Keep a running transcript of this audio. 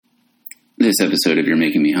This episode of You're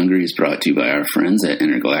Making Me Hungry is brought to you by our friends at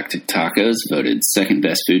Intergalactic Tacos, voted second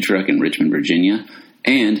best food truck in Richmond, Virginia,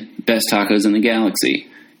 and best tacos in the galaxy.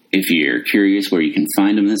 If you're curious where you can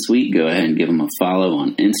find them this week, go ahead and give them a follow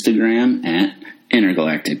on Instagram at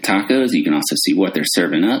Intergalactic Tacos. You can also see what they're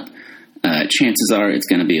serving up. Chances are it's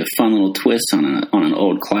going to be a fun little twist on an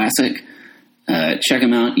old classic. Check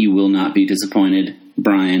them out. You will not be disappointed.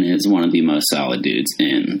 Brian is one of the most solid dudes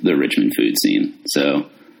in the Richmond food scene. So,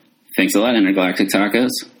 thanks a lot, Intergalactic Tacos.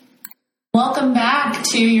 Welcome back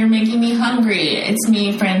to You're Making Me Hungry. It's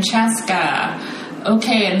me, Francesca.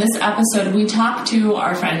 Okay, in this episode, we talked to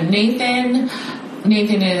our friend Nathan.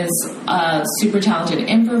 Nathan is a super talented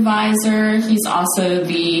improviser. He's also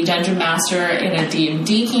the dungeon master in a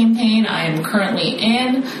D&D campaign I am currently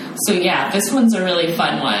in. So yeah, this one's a really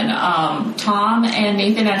fun one. Tom and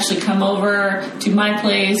Nathan actually come over to my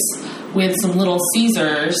place with some Little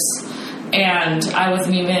Caesars, and I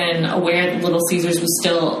wasn't even aware that Little Caesars was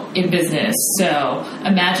still in business. So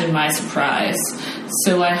imagine my surprise.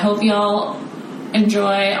 So I hope y'all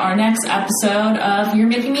enjoy our next episode of You're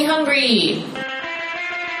Making Me Hungry.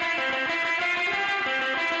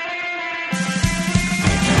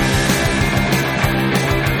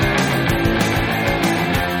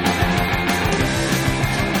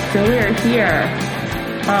 So we are here.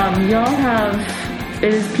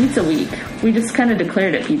 It is Pizza Week. We just kind of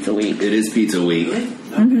declared it Pizza Week. It is Pizza Week. Really?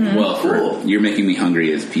 Mm-hmm. Well, cool. You're Making Me Hungry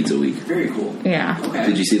is Pizza Week. Very cool. Yeah. Okay.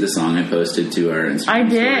 Did you see the song I posted to our Instagram? I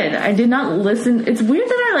did. I did not listen. It's weird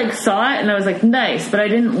that I saw it and I was like, nice, but I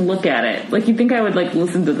didn't look at it. You'd think I would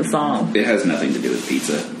listen to the song. It has nothing to do with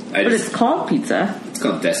pizza. But it's called pizza. It's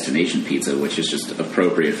called Destination Pizza, which is just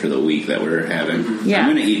appropriate for the week that we're having. Yeah.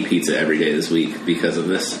 I'm going to eat pizza every day this week because of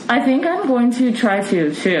this. I think I'm going to try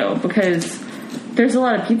to, too, because there's a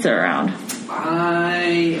lot of pizza around.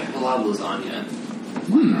 I have a lot of lasagna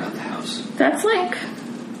around the house. That's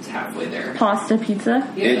It's halfway there. pasta pizza.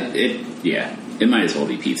 Yeah. It might as well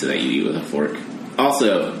be pizza that you eat with a fork.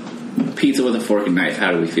 Also, pizza with a fork and knife,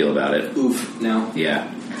 how do we feel about it? Oof. No.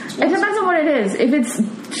 Yeah. It depends on what it is. If it's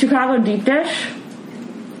Chicago deep dish,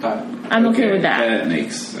 I'm okay with that. That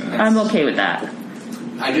makes sense. I'm okay with that.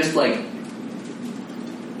 I just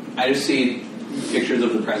see pictures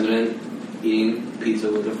of the president eating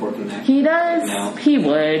pizza with a fork and knife. He does. No. He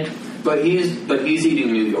would. But he's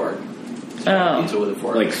eating New York. Oh. Pizza with a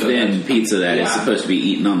fork. Like thin pizza that is supposed to be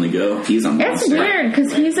eaten on the go. He's on the It's weird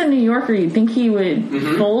because he's a New Yorker. You'd think he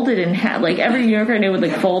would fold it in half. Every New Yorker I knew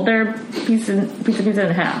would fold their pizza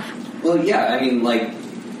in half. Well, yeah. I mean,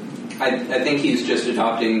 I think he's just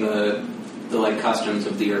adopting the customs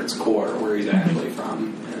of the Earth's core, where he's actually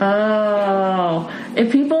from. Oh,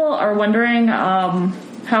 if people are wondering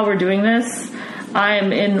how we're doing this,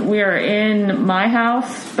 we are in my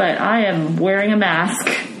house, but I am wearing a mask.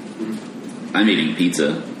 I'm eating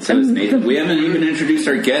pizza. So is Nathan. We haven't even introduced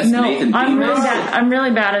our guest, No, Nathan I'm Bemis. I'm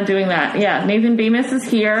really bad at doing that. Yeah, Nathan Bemis is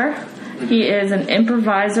here. He is an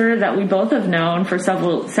improviser that we both have known for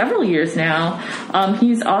several years now.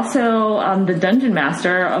 He's also the dungeon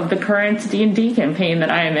master of the current D&D campaign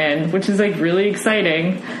that I am in, which is really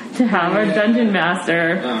exciting to have a dungeon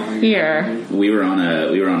master here. We were on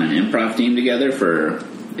an improv team together for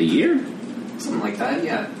a year. Something like that,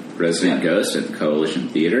 yeah. Resident Ghost at Coalition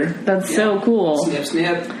Theater. That's so cool. Snip,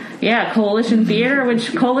 snip. Yeah, Coalition Theater.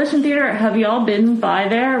 Which Coalition Theater, have you all been by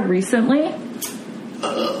there recently?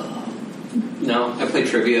 No, I play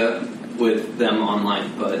trivia with them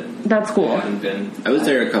online, but that's cool. I haven't been. I was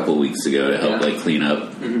there a couple weeks ago to help clean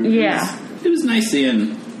up. Mm-hmm. Yeah. It was nice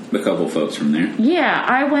seeing a couple folks from there. Yeah,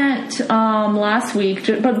 I went last week,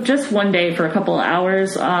 but just one day for a couple of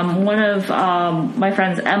hours. One of my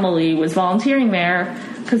friends, Emily, was volunteering there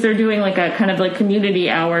because they're doing a kind of community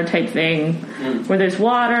hour type thing where there's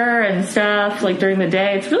water and stuff during the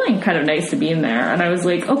day. It's really kind of nice to be in there. And I was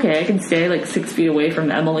like, okay, I can stay 6 feet away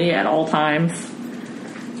from Emily at all times.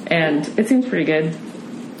 And it seems pretty good.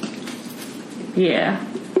 Yeah.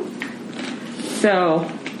 So,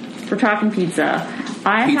 we're talking pizza.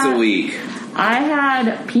 Pizza week. I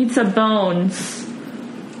had pizza bones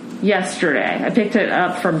yesterday. I picked it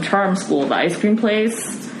up from Charm School, the ice cream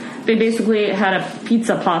place. They basically had a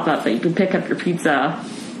pizza pop-up that you could pick up your pizza.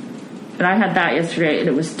 And I had that yesterday, and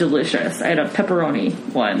it was delicious. I had a pepperoni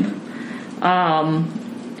one.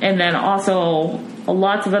 And then also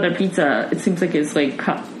lots of other pizza, it seems like is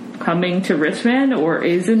coming to Richmond or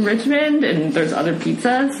is in Richmond, and there's other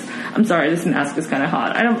pizzas. I'm sorry, this mask is kind of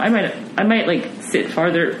hot. I might sit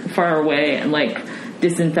far away and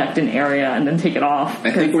disinfect an area and then take it off.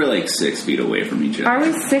 I think we're like 6 feet away from each other. Are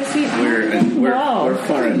we 6 feet? We're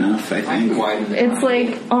far enough, I think. It's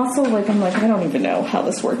like, also, like, I'm like, I don't even know how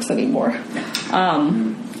this works anymore.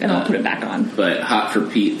 And I'll put it back on. But Hot for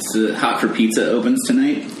Pizza opens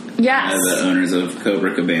tonight. Yes. The owners of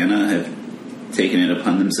Cobra Cabana have taken it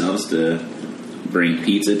upon themselves to bring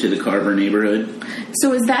pizza to the Carver neighborhood.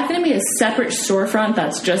 So is that going to be a separate storefront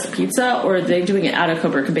that's just pizza, or are they doing it out of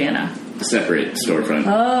Cobra Cabana? A separate storefront.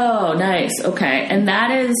 Oh, nice. Okay. And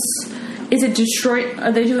that is it Detroit?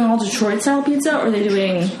 Are they doing all Detroit style pizza, or are they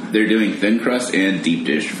doing... They're doing thin crust and deep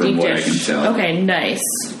dish from what I can tell. Okay, nice.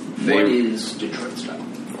 What is Detroit style?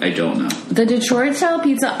 I don't know. The Detroit style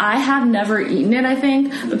pizza, I have never eaten it, I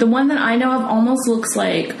think. But the one that I know of almost looks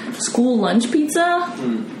like school lunch pizza.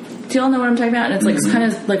 Do y'all know what I'm talking about? And it's like kind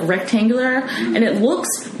of like rectangular, and it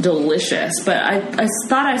looks delicious. But I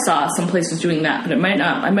thought I saw some places doing that, but it might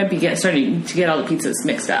not. I might be starting to get all the pizzas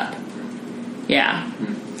mixed up. Yeah.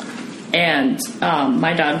 And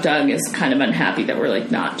my dog Doug is kind of unhappy that we're like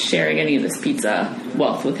not sharing any of this pizza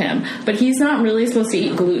wealth with him. But he's not really supposed to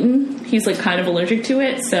eat gluten. He's like kind of allergic to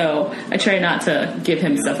it, so I try not to give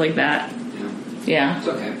him stuff like that. Yeah. It's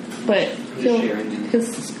okay. But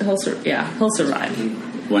he'll survive.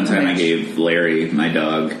 One time I gave Larry, my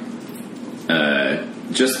dog,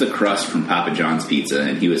 just the crust from Papa John's Pizza,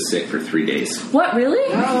 and he was sick for 3 days. What, really?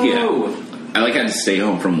 Oh. Yeah. I had to stay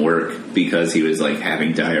home from work because he was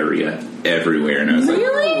having diarrhea everywhere, and I was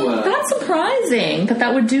really? That's surprising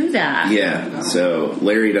that would do that. Yeah. So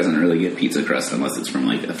Larry doesn't really get pizza crust unless it's from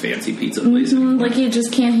a fancy pizza place. Like he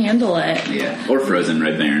just can't handle it. Yeah. Or frozen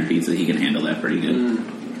Red Baron pizza. He can handle that pretty good.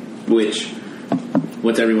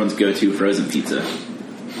 What's everyone's go-to frozen pizza?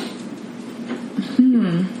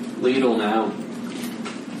 Lidl now.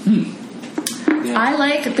 Yeah. I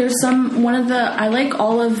like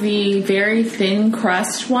all of the very thin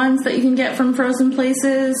crust ones that you can get from frozen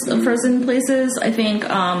places. I think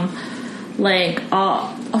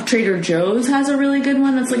Trader Joe's has a really good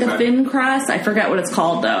one that's a thin crust. I forget what it's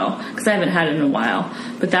called though, because I haven't had it in a while.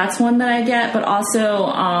 But that's one that I get. But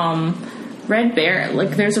also Red Baron,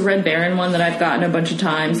 there's a Red Baron one that I've gotten a bunch of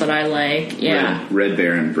times that I like. Yeah, Red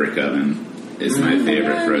Baron Brick Oven is my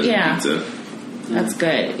favorite frozen pizza. That's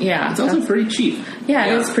good. Yeah. It's also pretty cheap. Yeah,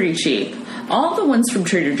 it is pretty cheap. All the ones from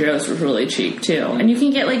Trader Joe's were really cheap, too. And you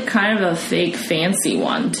can get, kind of a fake fancy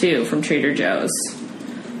one, too, from Trader Joe's.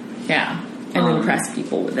 Yeah. And impress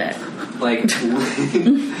people with it. Like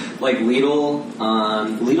Lidl,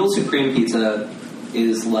 Lidl Supreme Pizza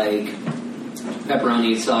is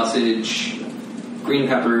pepperoni, sausage, green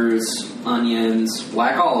peppers, onions,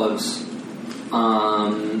 black olives,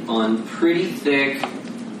 on pretty thick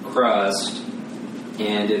crust.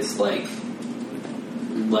 And it's less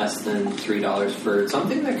than $3 for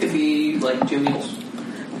something that could be 2 meals.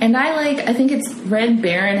 And I think it's Red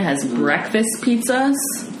Baron has breakfast pizzas.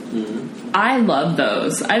 I love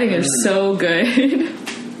those. I think they're so good.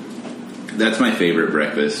 That's my favorite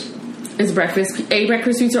breakfast. Is breakfast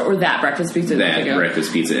pizza or that breakfast pizza? That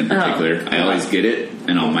breakfast pizza in particular. I always get it,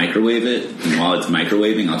 and I'll microwave it. And while it's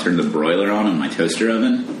microwaving, I'll turn the broiler on my toaster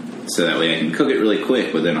oven, so that way I can cook it really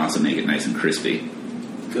quick, but then also make it nice and crispy.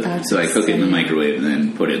 So I cook it in the microwave and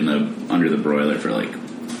then put it under the broiler for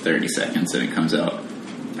 30 seconds, and it comes out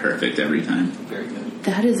perfect every time. Very good.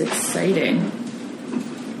 That is exciting.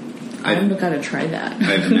 I've got to try that.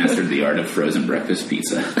 I've mastered the art of frozen breakfast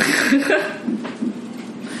pizza.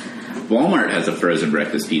 Walmart has a frozen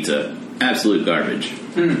breakfast pizza. Absolute garbage.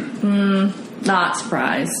 Not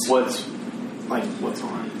surprised. What's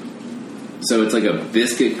on? So it's a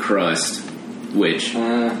biscuit crust, which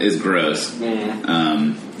is gross.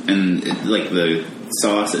 And the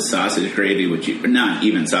sauce is sausage gravy, not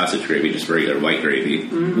even sausage gravy, just regular white gravy,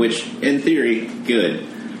 which in theory, good.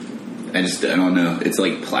 I don't know. It's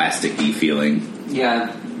plasticky feeling.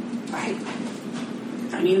 Yeah.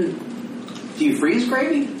 I mean, do you freeze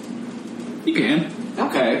gravy? You can.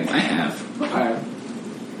 Okay. I have. Okay.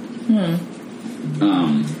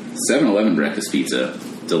 7-Eleven breakfast pizza.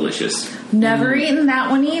 Delicious. Never eaten that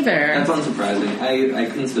one either. That's unsurprising. I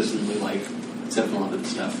consistently like 7-Eleven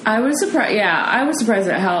stuff. I was surprised. Yeah, I was surprised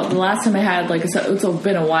at how the last time I had it's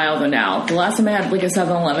been a while though now. The last time I had a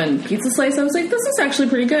 7-Eleven pizza slice, I was like, this is actually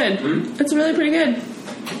pretty good. It's really pretty good.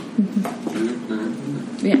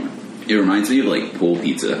 Yeah. It reminds me of pool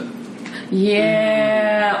pizza.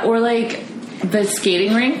 Yeah, or the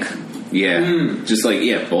skating rink. Yeah, just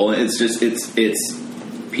bowl. It's just it's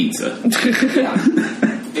pizza. Yeah.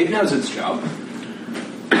 It knows its job.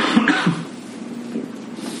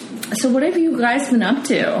 So what have you guys been up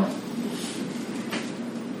to?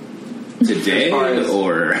 To day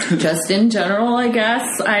or just in general, I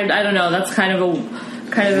guess. I don't know. That's kind of a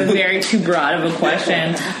very too broad of a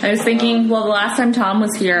question. I was thinking, well, the last time Tom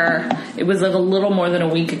was here, it was like a little more than a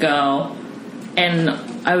week ago, and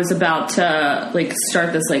I was about to like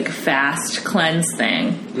start this like fast cleanse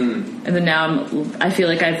thing, and then now I feel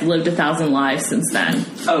like I've lived 1,000 lives since then.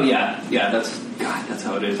 Oh yeah, that's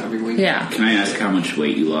how it is every week. Yeah. Can I ask how much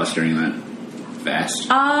weight you lost during that fast?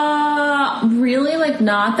 Really, like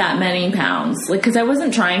not that many pounds. Like, because I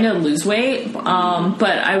wasn't trying to lose weight, but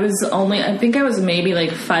I think I was maybe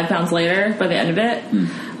like 5 pounds lighter by the end of it,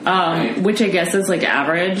 which I guess is like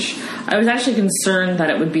average. I was actually concerned that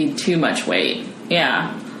it would be too much weight.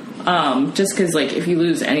 Yeah. Just because like if you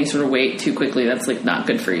lose any sort of weight too quickly, that's like not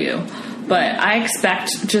good for you. But I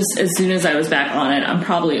expect just as soon as I was back on it, I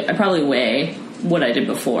probably weigh what I did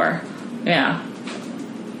before. Yeah.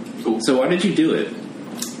 Cool. So why did you do it?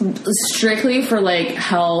 Strictly for like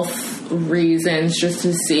health reasons, just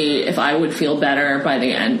to see if I would feel better by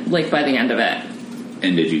the end of it.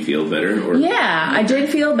 And did you feel better? Or? Yeah, I did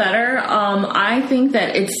feel better. I think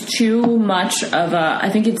that it's too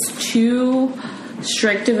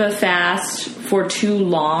strict of a fast for too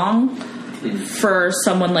long for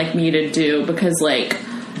someone like me to do, because like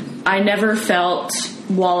I never felt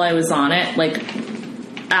while I was on it, like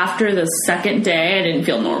after the second day I didn't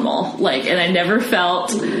feel normal, like, and I never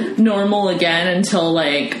felt normal again until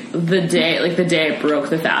like the day I broke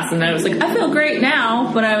the fast, and I was like, I feel great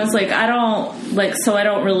now, but I was like, I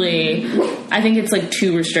think it's like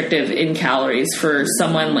too restrictive in calories for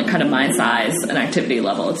someone like kind of my size and activity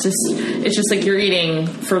level. It's just like you're eating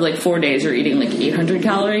for like 4 days, you're eating like 800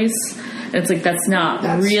 calories. And it's like, that's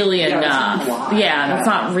not really enough. That's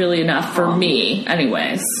not really enough for me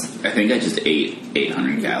anyways. I think I just ate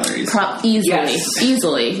 800 calories.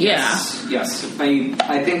 Easily, yeah. Yes.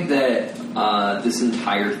 I think that this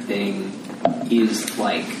entire thing is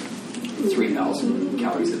like 3,000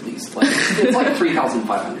 calories at least. Like, it's like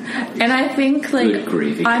 3,500 calories. And I think like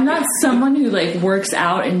I'm not someone who like works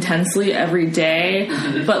out intensely every day,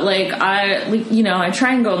 but like I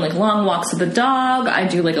try and go on like long walks with the dog. I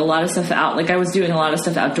do like a lot of stuff out. Like I was doing a lot of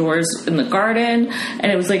stuff outdoors in the garden,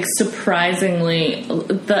 and it was like surprisingly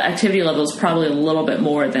the activity level is probably a little bit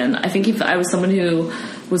more than I think if I was someone who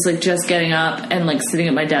was like just getting up and like sitting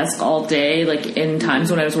at my desk all day, like in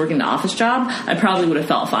times when I was working the office job, I probably would have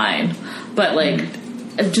felt fine. But like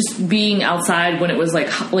just being outside when it was like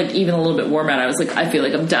even a little bit warm out, I was like, I feel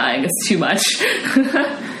like I'm dying. It's too much.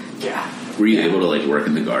 Yeah. Were you able to like work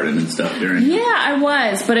in the garden and stuff during? Yeah, I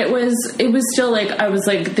was, but it was still like I was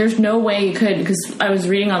like, there's no way you could, because I was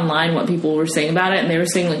reading online what people were saying about it, and they were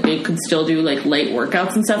saying like they could still do like light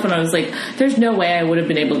workouts and stuff, and I was like, there's no way I would have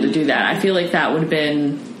been able to do that. I feel like that would have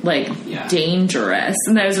been like dangerous.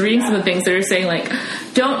 And I was reading some of the things they were saying, like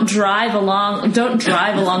don't drive along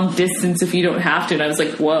distance if you don't have to, and I was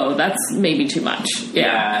like, whoa, that's maybe too much.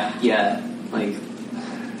 Yeah, like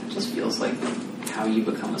it just feels like how you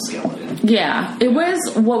become a skeleton. Yeah, it was.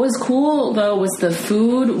 What was cool though was the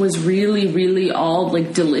food was really, really all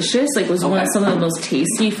like delicious. Like it was some of the most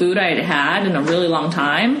tasty food I had had in a really long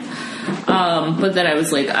time. But then I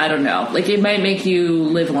was like, I don't know, like it might make you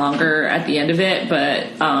live longer at the end of it, but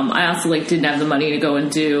I also like didn't have the money to go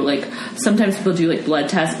and do like, sometimes people do like blood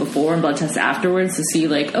tests before and blood tests afterwards to see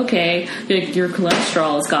like, okay, like your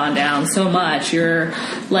cholesterol has gone down so much, your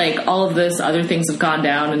like all of this other things have gone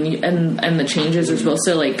down, and the changes are supposed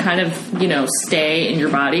to like kind of, you know, stay in your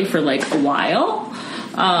body for like a while.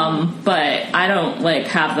 But I don't like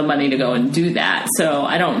have the money to go and do that, so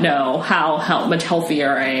I don't know how much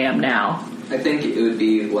healthier I am now. I think it would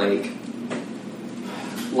be like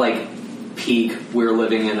peak. We're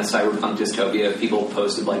living in a cyberpunk dystopia. People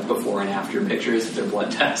posted like before and after pictures of their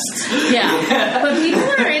blood tests. Yeah, but people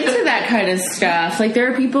are into that kind of stuff. Like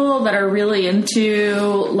there are people that are really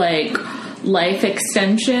into like life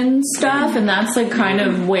extension stuff, and that's like kind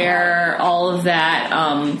of where all of that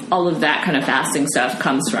kind of fasting stuff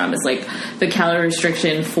comes from. It's like the calorie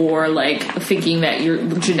restriction for like thinking that you're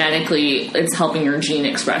genetically it's helping your gene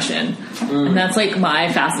expression, and that's like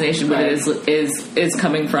my fascination with it is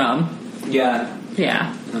coming from. Yeah.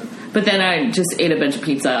 But then I just ate a bunch of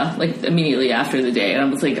pizza like immediately after the day, and I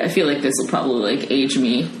was like, I feel like this will probably like age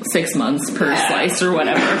me 6 months per slice or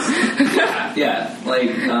whatever.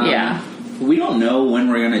 We don't know when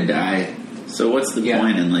we're gonna die, so what's the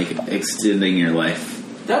point in like extending your life?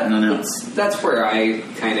 I don't know. That's where I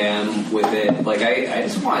kind of am with it. Like I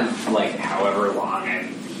just want like however long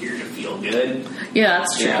I'm here to feel good. Yeah,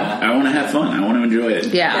 that's true. Yeah. I want to have fun. I want to enjoy it.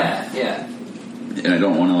 Yeah. And I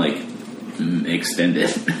don't want to like extend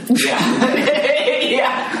it. Yeah.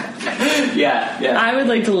 Yeah. I would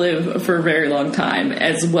like to live for a very long time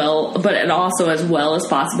as well, and also as well as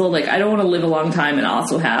possible. Like, I don't want to live a long time and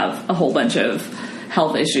also have a whole bunch of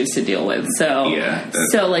health issues to deal with. So,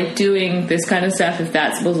 like, doing this kind of stuff, if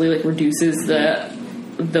that supposedly, like, reduces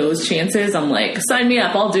those chances, I'm like, sign me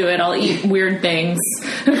up. I'll do it. I'll eat weird things.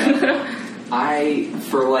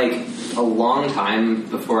 For, like, a long time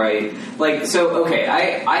before I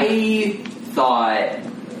thought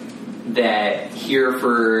that here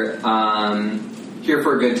for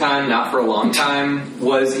a good time, not for a long time,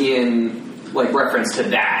 was in, like, reference to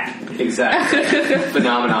that exact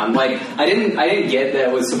phenomenon. Like, I didn't get that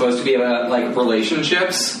it was supposed to be about, like,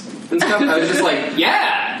 relationships and stuff. I was just like,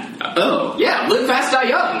 live fast, die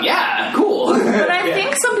young. Yeah, cool. But I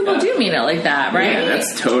think some people do mean it like that, right? Yeah,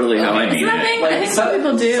 that's totally how I mean it. I think some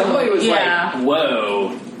people do. Somebody was like,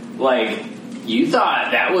 whoa, like, you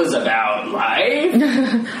thought that was about life?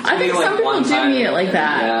 I think some people do mean it like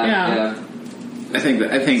that. Yeah. I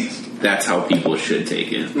think that's how people should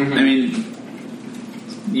take it. Mm-hmm. I mean,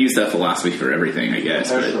 use that philosophy for everything, I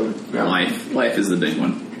guess. But life is the big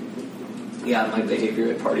one. Yeah, my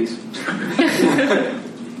behavior at parties.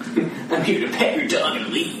 I'm here to pat your dog and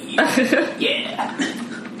leave. Yeah.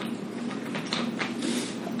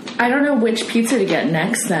 I don't know which pizza to get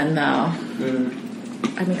next then, though.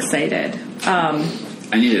 I'm excited.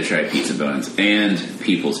 I need to try Pizza Bones and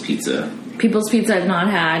People's Pizza. People's Pizza I've not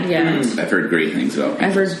had yet. I've heard great things about People's.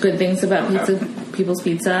 I've heard good things about People's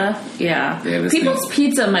Pizza. Yeah. People's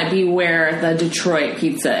Pizza might be where the Detroit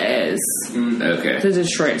pizza is. Okay. The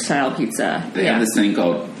Detroit style pizza. They have this thing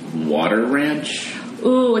called Water Ranch.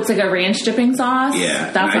 Ooh, it's like a ranch dipping sauce? Yeah.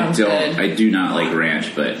 That sounds good. I do not like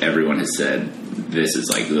ranch, but everyone has said this is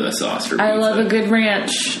like the sauce for pizza. I love a good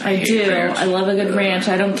ranch. I do. Ranch. I love a good ranch.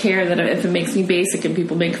 I don't care that if it makes me basic and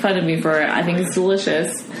people make fun of me for it. I think it's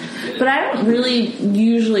delicious. But I don't really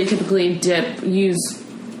typically use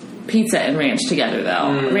pizza and ranch together,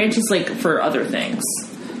 though. Ranch is like for other things.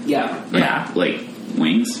 Yeah. Yeah. Like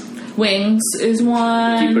wings? Wings is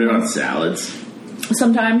one. Do you put it on salads?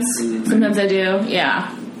 Sometimes. Sometimes I do.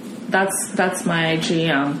 Yeah. That's my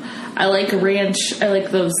jam. I like ranch. I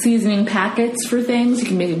like those seasoning packets for things. You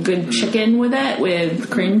can make a good chicken with it, with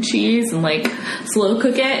cream cheese, and like slow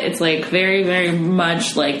cook it. It's like very, very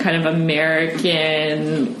much like kind of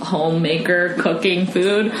American homemaker cooking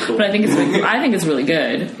food. Cool. But I think it's really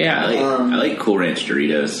good. Yeah, I like Cool Ranch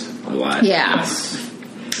Doritos a lot. Yeah,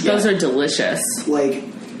 those are delicious. Like,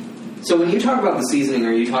 so when you talk about the seasoning,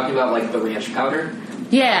 are you talking about like the ranch powder?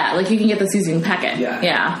 Yeah, like you can get the seasoning packet.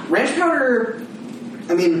 Yeah. Ranch powder.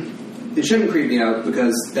 I mean, it shouldn't creep me out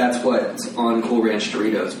because that's what's on Cool Ranch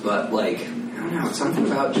Doritos, but, like, I don't know, something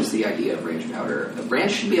about just the idea of ranch powder.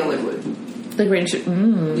 Ranch should be a liquid. Like ranch?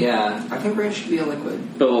 Yeah, I think ranch should be a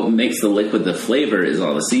liquid. But what makes the liquid the flavor is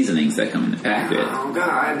all the seasonings that come in the packet. Oh,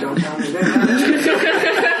 God, don't tell me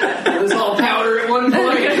that. It was all powder at one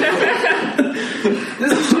point.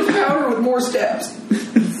 This is just powder with more steps.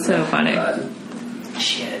 So funny.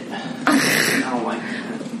 Shit. Oh, my God.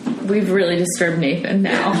 We've really disturbed Nathan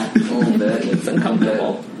now. A little bit. It's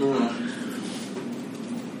uncomfortable.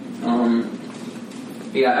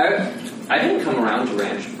 Yeah, I didn't come around to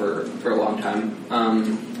ranch for a long time.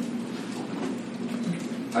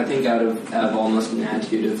 I think out of almost an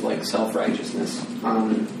attitude of, like, self-righteousness.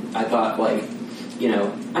 I thought, like, you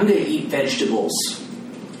know, I'm going to eat vegetables.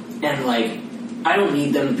 And, like, I don't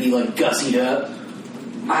need them to be, like, gussied up.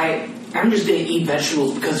 I'm just going to eat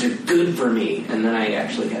vegetables because they're good for me. And then I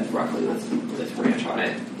actually had broccoli with ranch on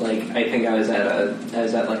it. Like, I think I was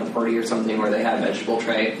at like a party or something where they had a vegetable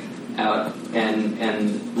tray out,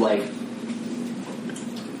 and like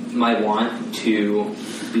my want to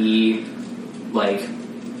be, like,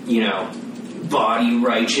 you know, body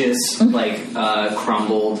righteous, like,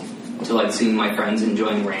 crumbled to, like, seeing my friends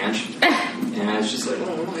enjoying ranch. And I was just like,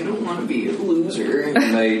 oh, I don't want to be a loser. And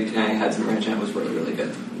I had some ranch and it was really, really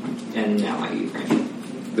good. And now I eat ranch.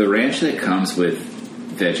 The ranch that comes with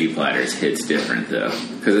veggie platters hits different, though,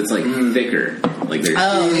 because it's like thicker. Like there's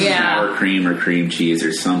sour cream or cream cheese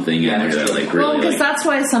or something in there that like really. Well, because that's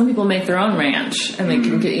why some people make their own ranch, and they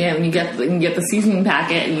can get and you get the seasoning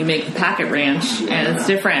packet, and you make the packet ranch, and it's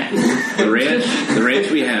different. The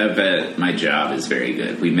ranch we have at my job is very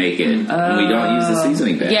good. We make it. And we don't use the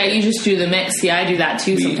seasoning packet. Yeah, you just do the mix. Yeah, I do that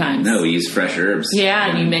too sometimes. No, we use fresh herbs. Yeah,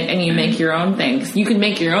 and you make your own things. You can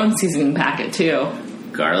make your own seasoning packet too.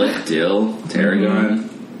 Garlic, dill, tarragon.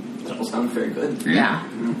 That all sounds very good. Yeah.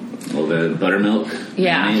 A little bit of buttermilk.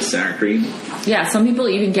 Yeah. Mayonnaise, sour cream. Yeah, some people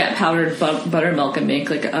even get powdered buttermilk and make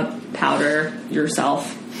like a powder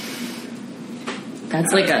yourself.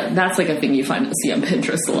 That's like a thing you see on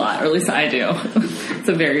Pinterest a lot, or at least I do. It's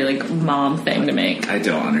a very like mom thing to make. I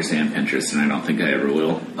don't understand Pinterest, and I don't think I ever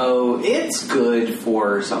will. Oh, it's good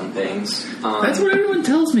for some things. That's what everyone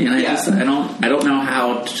tells me, and I don't know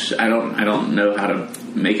how to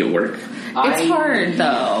make it work. It's hard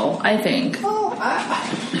though, I think. Well,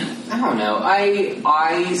 I don't know.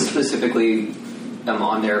 I specifically am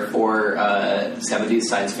on there for 70s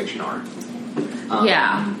science fiction art.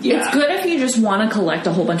 Yeah. It's good if you just want to collect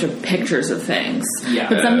a whole bunch of pictures of things. Yeah.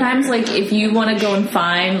 But sometimes, like, if you want to go and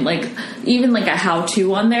find, like, even, like, a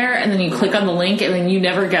how-to on there, and then you click on the link, and then you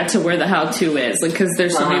never get to where the how-to is, like, because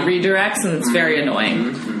there's so many redirects, and it's very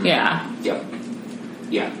annoying. Mm-hmm. Yeah. Yep.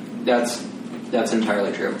 Yeah. That's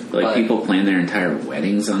entirely true. Like, people plan their entire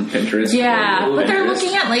weddings on Pinterest. Yeah, but they're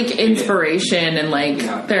looking at, like, inspiration, and, like,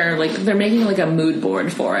 they're making, like, a mood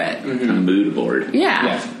board for it. Mm-hmm. A mood board?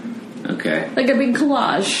 Yeah. Okay. Like a big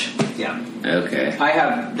collage. Yeah. Okay. I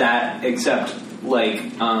have that, except,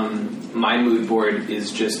 like, my mood board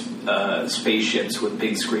is just spaceships with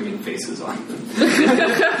big screaming faces on them.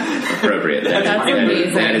 Appropriate. That's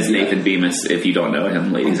amazing. That is Nathan Bemis, if you don't know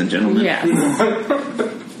him, ladies and gentlemen. Yes.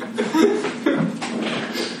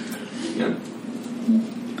 Yeah.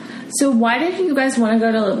 So why did you guys want to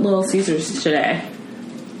go to Little Caesars today?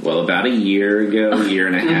 Well, about a year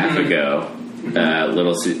and a half ago,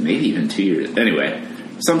 maybe even 2 years. Anyway,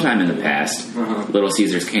 sometime in the past, Little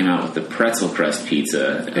Caesars came out with the pretzel crust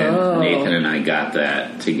pizza, and Nathan and I got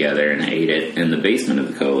that together and ate it in the basement of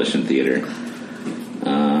the Coalition Theater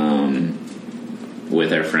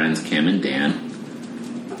with our friends Kim and Dan.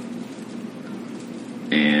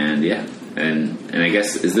 And yeah, and I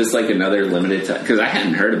guess, is this like another limited time? Because I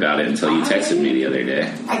hadn't heard about it until you texted me the other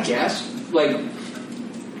day. I guess. Like,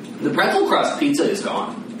 the pretzel crust pizza is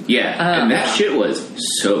gone. Yeah, and that shit was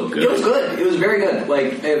so good. It was good. It was very good.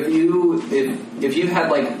 Like, if you had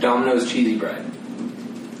like Domino's cheesy bread,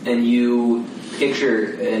 and you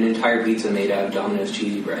picture an entire pizza made out of Domino's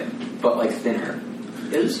cheesy bread, but like thinner,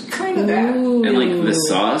 it was kind of that. And like the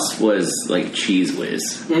sauce was like Cheese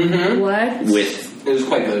Whiz. Mm-hmm. What? It was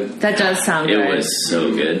quite good. That does sound good. It was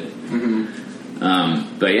so good.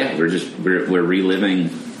 Mm-hmm. But yeah, we're reliving.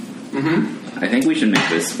 Mm-hmm. I think we should make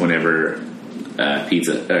this whenever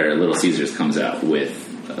Pizza or Little Caesars comes out with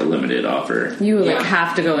a limited offer. You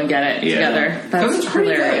have to go and get it together. That's it's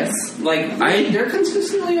pretty hilarious. Good. Like, they're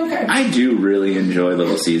consistently okay. I do really enjoy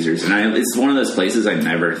Little Caesars, and it's one of those places I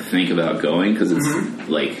never think about going because it's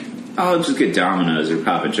like, oh, I'll just get Domino's or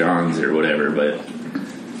Papa John's or whatever. But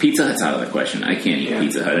Pizza Hut's out of the question. I can't eat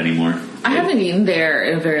Pizza Hut anymore. I haven't eaten there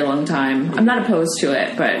in a very long time. I'm not opposed to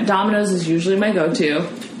it, but Domino's is usually my go-to.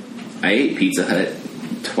 I ate Pizza Hut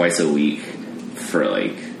twice a week for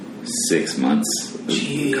like 6 months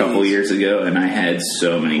a couple years ago, and I had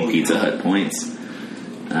so many Pizza Hut points,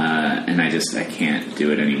 and I can't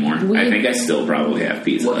do it anymore. I think I still probably have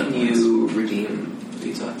Pizza Hut points. What can you redeem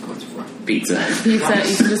Pizza Hut points for? Pizza. You can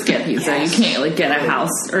just get pizza. Yes. You can't like get a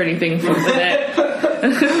house or anything with it.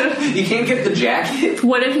 You can't get the jacket.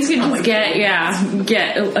 What if you could just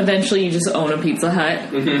get eventually you just own a Pizza Hut?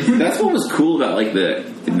 Mm-hmm. That's what was cool about like the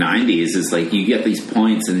 90s is like you get these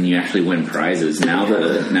points and then you actually win prizes. Now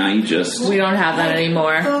you just we don't have that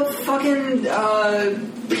anymore. The fucking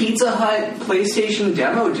Pizza Hut PlayStation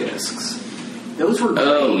demo discs. Those were great.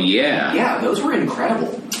 Oh yeah, those were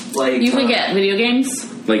incredible. Like you can get video games.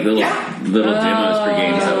 Like little demos for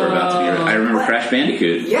games that were about to be. I remember Crash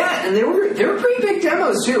Bandicoot. Yeah, and they were pretty big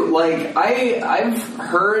demos too. Like I've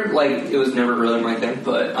heard, like, it was never really my thing,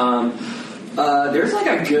 but there's like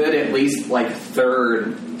a good at least like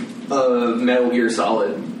third of Metal Gear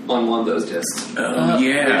Solid on one of those discs. Oh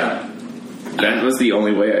yeah. That was the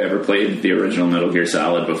only way I ever played the original Metal Gear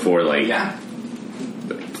Solid before, like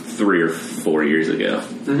 3 or 4 years ago.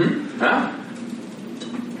 Mm-hmm. Yeah.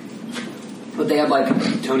 But they had, like,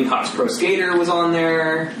 Tony Hawk's Pro Skater was on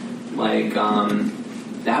there. Like,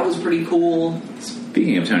 that was pretty cool.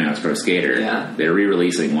 Speaking of Tony Hawk's Pro Skater, they're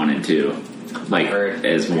re-releasing 1 and 2, like,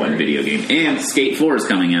 as one video game. And Skate 4 is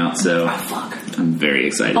coming out, so I'm very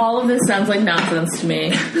excited. All of this sounds like nonsense to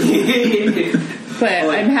me. But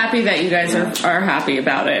I'm happy that you guys are happy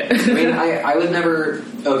about it. I mean, I was never...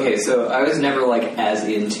 Okay, so I was never, like, as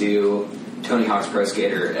into Tony Hawk's Pro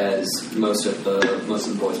Skater as most of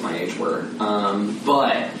the boys my age were.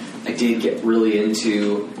 But I did get really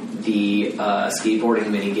into the skateboarding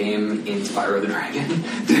minigame in Spyro the Dragon.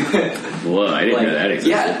 Whoa, I didn't know that existed.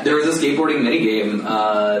 Yeah, there was a skateboarding minigame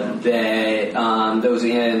that was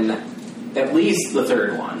in at least the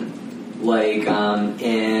third one. Like,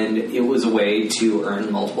 and it was a way to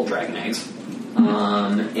earn multiple Dragon Eggs.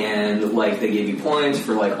 And like they gave you points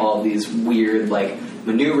for like all these weird like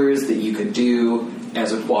maneuvers that you could do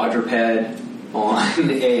as a quadruped on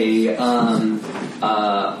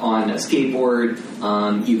a skateboard.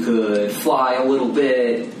 You could fly a little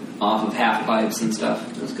bit off of half pipes and stuff.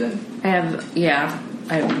 It was good. I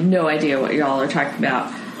have no idea what y'all are talking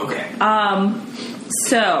about. Okay.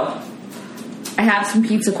 So I have some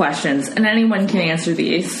pizza questions, and anyone can answer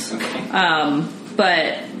these. Okay.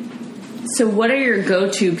 But so what are your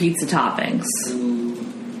go-to pizza toppings?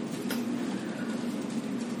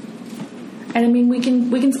 And I mean, we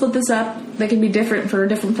can split this up. They can be different for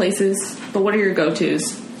different places. But what are your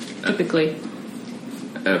go-tos typically?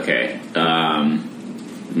 Okay.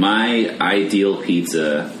 My ideal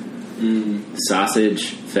pizza: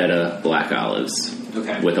 sausage, feta, black olives,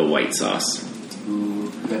 Okay. with a white sauce. Ooh,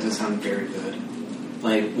 that does sound very good.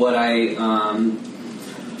 Like what I don't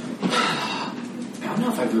know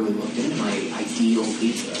if I've really looked into my ideal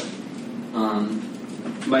pizza.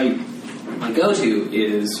 My go-to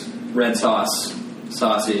is red sauce,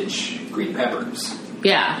 sausage, green peppers.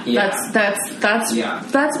 Yeah. Yeah.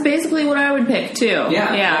 That's basically what I would pick too.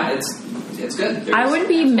 Yeah. It's good. I would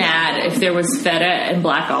be mad if there was feta and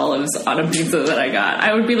black olives on a pizza that I got.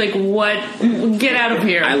 I would be like, "What? Get out of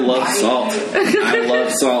here!" I love salt. I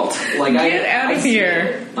love salt. Like Get out of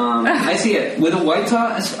here. I see it with a white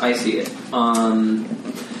sauce. I see it. But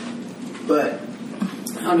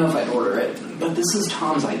I don't know if I'd order it. But this is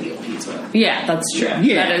Tom's ideal pizza. Yeah, that's true.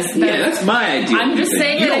 Yeah, that's my idea. I'm just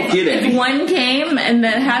saying you that don't get if any. one came and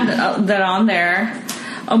that had that on there,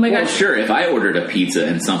 oh my Well, gosh. sure. If I ordered a pizza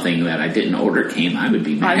and something that I didn't order came, I would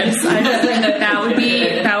be mad. I just think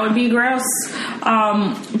that would be gross.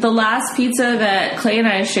 The last pizza that Clay and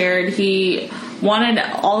I shared, he wanted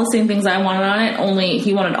all the same things I wanted on it, only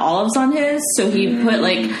he wanted olives on his, so he put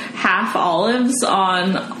like half olives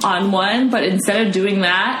on one, but instead of doing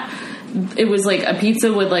that, it was like a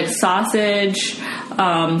pizza with like sausage,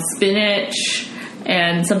 spinach,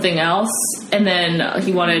 and something else, and then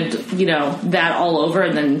he wanted, that all over,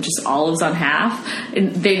 and then just olives on half.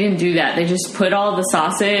 And they didn't do that. They just put all the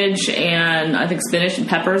sausage and I think spinach and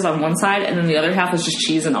peppers on one side, and then the other half was just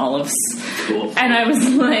cheese and olives. Cool. And I was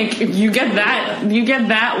like, you get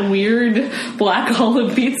that weird black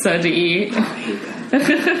olive pizza to eat. I hate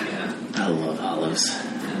that. Yeah. I love olives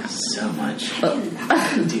so much.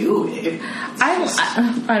 Do it.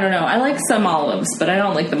 I don't know. I like some olives, but I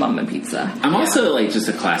don't like them on my pizza. I'm also like just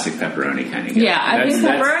a classic pepperoni kind of guy. Yeah, I think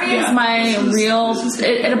pepperoni is my real.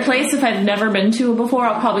 At a place, if I've never been to before,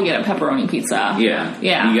 I'll probably get a pepperoni pizza. Yeah.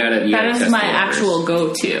 Yeah. You gotta that is test my the waters. actual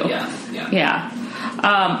go-to. Yeah.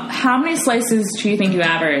 How many slices do you think you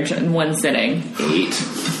average in one sitting?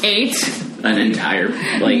 8. 8? An entire,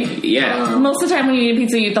 yeah. Most of the time when you eat a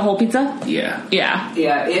pizza, you eat the whole pizza? Yeah. Yeah.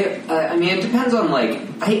 Yeah, it depends on,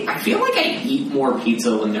 I feel like I eat more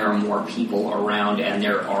pizza when there are more people around and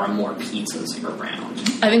there are more pizzas around.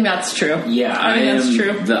 I think that's true. Yeah. I think that's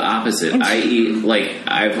true. The opposite. I eat,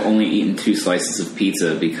 I've only eaten 2 slices of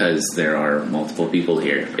pizza because there are multiple people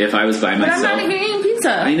here. If I was by But myself... I'm not even eating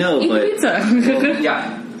pizza. I know, eat but... the pizza.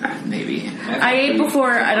 Yeah. Maybe. I ate before,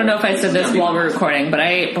 I don't know if I said this while we were recording, but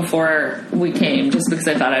I ate before we came just because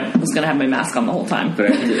I thought I was going to have my mask on the whole time.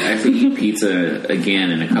 But I have to eat pizza again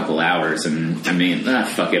in a couple hours, and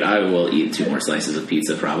fuck it, I will eat 2 more slices of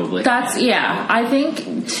pizza probably. I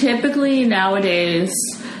think typically nowadays,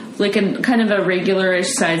 like a kind of a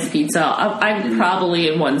regular-ish size pizza, I probably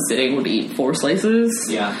in one sitting would eat 4 slices.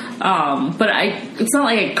 Yeah. But it's not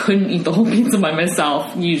like I couldn't eat the whole pizza by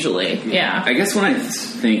myself usually. Yeah. I guess when I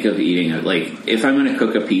think of eating it, if I'm going to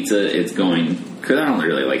cook a pizza, it's going... Because I don't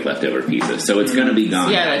really like leftover pizza, so it's going to be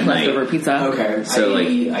gone. Yeah, I like leftover pizza. Okay. So,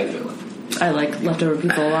 I do. I like leftover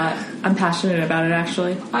pizza a lot. I'm passionate about it,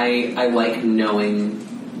 actually. I like knowing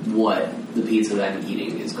what the pizza that I'm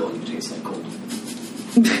eating is going to taste like cold.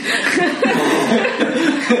 But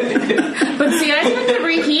see, I tend to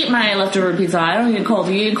reheat my leftover pizza. I don't eat it cold.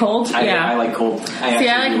 You eat it cold? I like cold.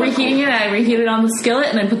 I like reheating it. I reheat it on the skillet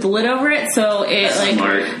and then put the lid over it, so it's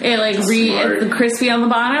crispy on the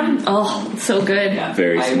bottom. Oh, it's so good. Yeah,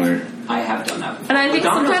 Very smart. I have done that before. And I think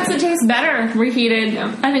sometimes it tastes better reheated.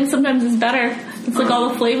 Yeah. I think sometimes it's better. It's like all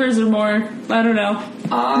the flavors are more, I don't know,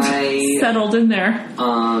 settled in there.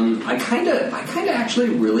 I kind of actually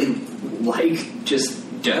really like just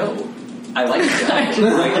dough. I like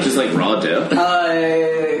dough. Just like raw dough?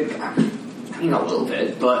 I mean, a little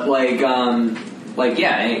bit, but anytime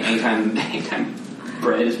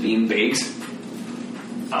bread is being baked,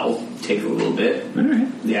 I'll take a little bit. All right.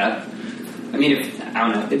 Yeah. I mean, if I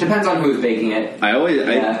don't know. It depends on who's baking it. I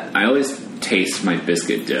always taste my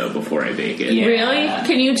biscuit dough before I bake it. Yeah. Really?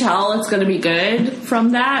 Can you tell it's going to be good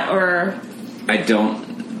from that, or? I don't.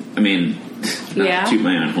 I mean, not to toot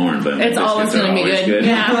my own horn, but it's always going to be good.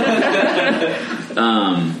 Yeah.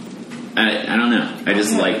 I don't know. I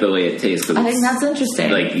just like the way it tastes. I think that's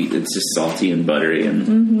interesting. Like, it's just salty and buttery.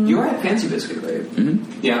 And You had Fancy Biscuit, right?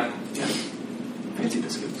 Mm-hmm. Yeah. Fancy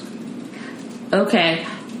Biscuit. Okay,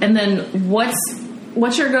 and then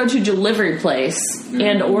what's your go-to delivery place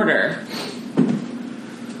and order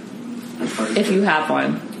if you have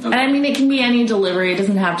one? Okay. And I mean, it can be any delivery; it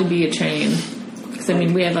doesn't have to be a chain. Because I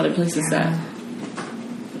mean, we have other places that.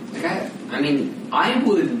 I mean, I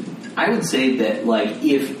would say that, like,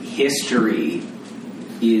 if history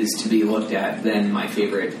is to be looked at, then my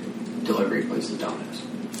favorite delivery place is Domino's.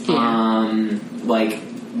 Yeah. Like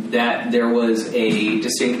that, there was a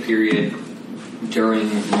distinct period during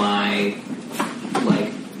my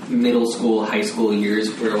like middle school, high school years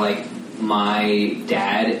where like my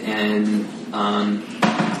dad and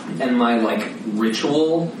my like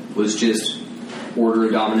ritual was just order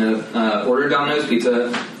Domino's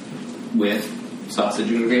pizza with sausage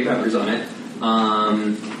and green peppers on it,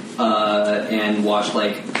 and watch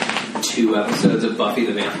like 2 episodes of Buffy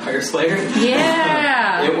the Vampire Slayer.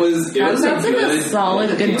 Yeah, it was sounds a like good, a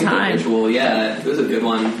solid good time. Ritual. Yeah, it was a good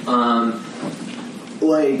one.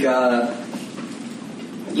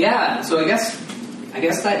 Yeah. So I guess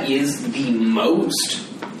that is the most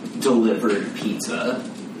delivered pizza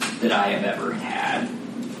that I have ever had.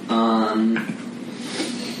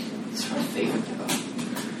 It's my favorite though.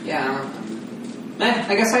 Yeah.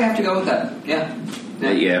 I guess I have to go with that. Yeah.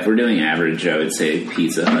 yeah, if we're doing average, I would say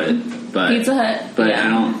Pizza Hut. But Pizza Hut. But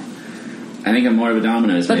yeah. I think I'm more of a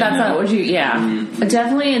Domino's But man that's now. not what you. Yeah,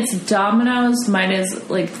 definitely it's Domino's. Mine is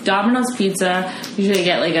like Domino's pizza. Usually I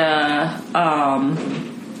get like a.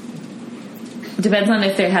 Depends on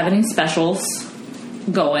if they have any specials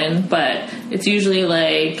going, but it's usually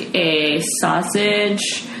like a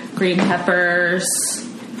sausage, green peppers,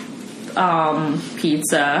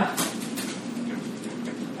 pizza.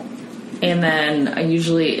 And then I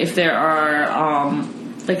usually, if there are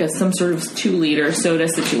like some sort of 2-liter soda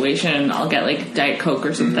situation, I'll get like Diet Coke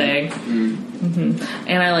or something. Mm-hmm.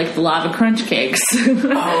 And I like the lava crunch cakes.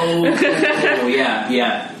 Oh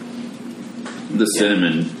yeah. The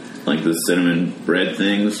cinnamon, like the cinnamon bread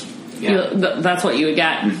things. Yeah. That's what you would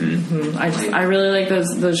get. Mm-hmm. I really like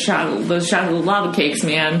those chocolate lava cakes,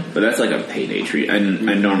 man. But that's like a payday treat. I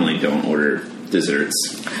normally don't order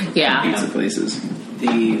desserts Yeah. from pizza places.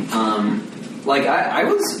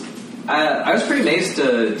 I was pretty amazed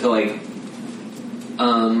to like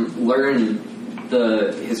learn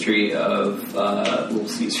the history of Little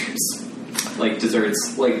Caesars, like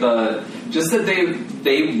desserts, like that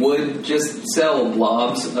they would just sell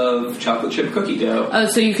blobs of chocolate chip cookie dough. Oh,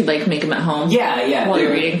 so you could like make them at home? Yeah. While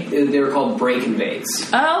you're eating? They were called break and bakes.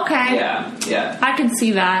 Oh, okay. Yeah. I can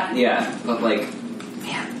see that. Yeah, but like,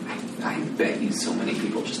 man, I bet you so many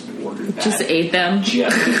people just ordered that. Just ate them.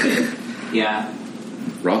 Just ate it. Yeah.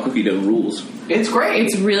 Raw cookie dough rules. It's great.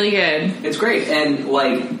 It's really good. It's great. And,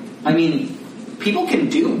 like, I mean, people can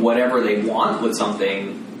do whatever they want with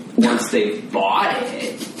something once they've bought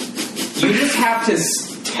it. You just have to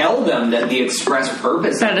tell them that the express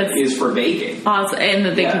purpose That of it is for baking. Awesome. And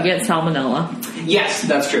that they can get salmonella. Yes,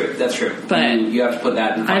 that's true. But you have to put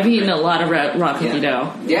that in. I've eaten a lot of raw cookie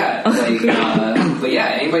dough. Yeah, like, but yeah,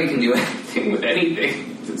 anybody can do anything with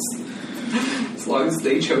anything. As long as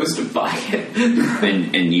they chose to buy it.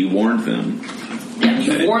 And you warned them. Yeah,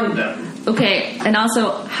 you warned them. Okay, and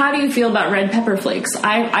also, how do you feel about red pepper flakes?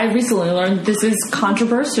 I recently learned this is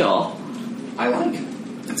controversial. I like it.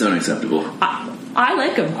 It's unacceptable. I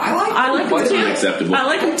like them. I like them them too. Unacceptable. I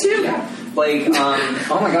like them too. Yeah. Like,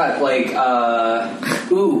 oh my god, like,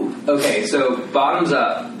 okay, so bottoms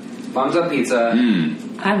up pizza.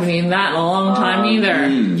 I haven't eaten that in a long time either.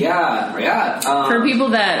 Yeah. For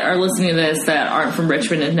people that are listening to this that aren't from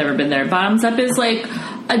Richmond and have never been there, Bottoms Up is like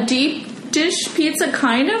a deep dish pizza,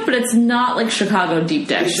 kind of, but it's not like Chicago deep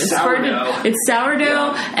dish. It's sourdough. It's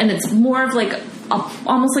sourdough, and it's more of like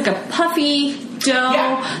almost like a puffy dough.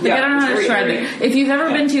 I don't know how to describe it. If you've ever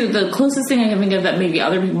been to, the closest thing I can think of that maybe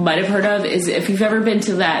other people might have heard of is if you've ever been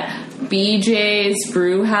to that BJ's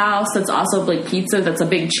Brew House, that's also like pizza, that's a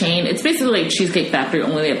big chain. It's basically like Cheesecake Factory,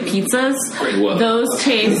 only they have pizzas. Whoa. Those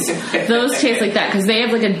taste like that because they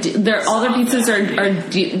have like all their pizzas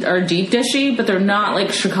are deep dishy, but they're not like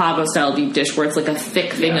Chicago style deep dish where it's like a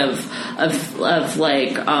thick thing of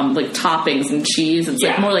like toppings and cheese. It's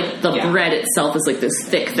like more like the bread itself is like this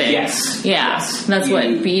thick thing. Yes. That's what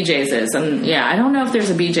BJ's is. And I don't know if there's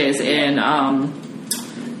a BJ's in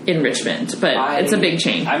in Richmond, but it's a big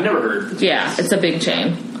chain. I've never heard. Yeah, it's a big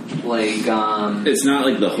chain. Like, it's not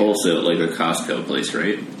like the wholesale, like the Costco place,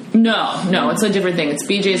 right? No, it's a different thing. It's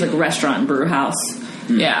BJ's, like, restaurant and brew house.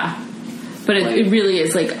 Yeah. But it really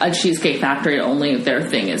is like a Cheesecake Factory, only their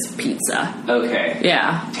thing is pizza. Okay.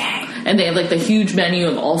 Yeah. Dang. And they have, like, the huge menu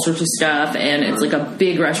of all sorts of stuff, and it's, like, a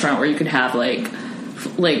big restaurant where you could have, like,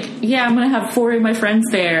 I'm going to have 4 of my friends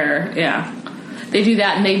there. Yeah. They do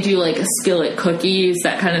that, and they do, like, skillet cookies,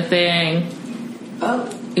 that kind of thing. Oh.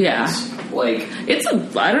 Yeah. Like,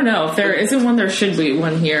 I don't know if there isn't one, there should be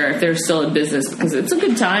one here if they're still in business, because it's a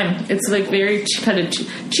good time. It's like very kind of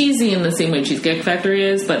cheesy in the same way Cheesecake Factory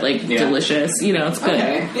is, but like delicious. You know, it's good.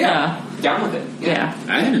 Okay. Yeah. Down with it. Yeah.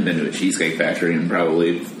 I haven't been to a Cheesecake Factory in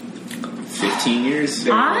probably 15 years.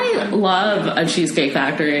 I love a Cheesecake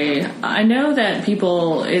Factory. I know that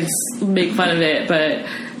people make fun of it, but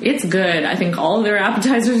it's good. I think all of their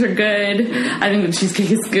appetizers are good. I think the cheesecake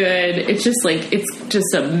is good. It's just like, it's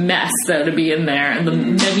just a mess though to be in there, and the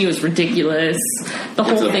menu is ridiculous. The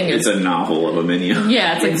whole thing is... It's a novel of a menu.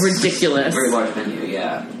 Yeah, it's like ridiculous. Very large menu,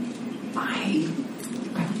 yeah. I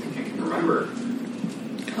don't think I can remember.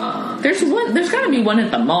 There's got to be one at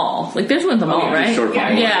the mall. Like, there's one at the mall, right?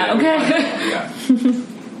 Yeah, okay. Yeah.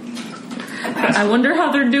 I wonder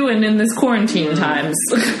how they're doing in this quarantine times.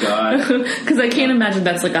 God. Because I can't imagine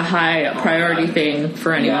that's like a high priority thing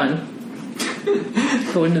for anyone.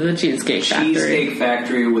 Going to the Cheesecake Factory. Cheesecake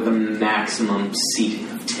Factory with a maximum seating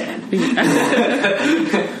of 10.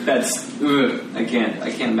 That's... I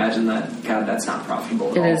can't imagine that. God, that's not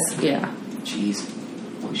profitable at all. It is, yeah. Jeez.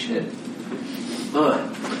 Holy shit.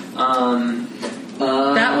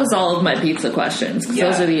 That was all of my pizza questions.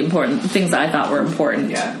 Those are the important things that I thought were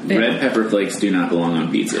important. Yeah. Red pepper flakes do not belong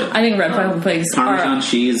on pizza. I think red pepper flakes Parmesan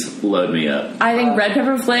cheese, load me up. I think red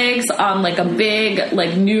pepper flakes on like a big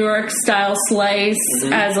like New York style slice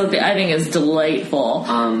I think is delightful.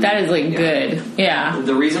 That is like good. Yeah.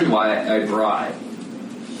 The reason why I brought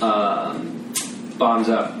Bottoms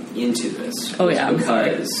Up into this was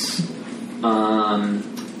because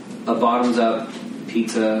a Bottoms Up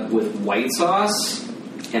pizza with white sauce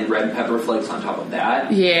and red pepper flakes on top of that.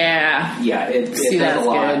 Yeah. Yeah, it does a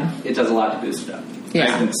lot. Good. It does a lot to boost it up.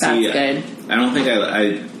 Yeah, that's good. I don't think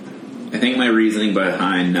I think my reasoning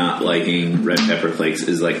behind not liking red pepper flakes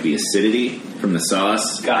is like the acidity from the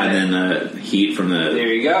sauce then the heat from the... There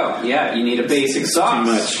you go. Yeah, you need a basic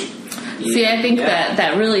sauce. Too much. See, I think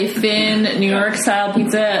that really thin New York style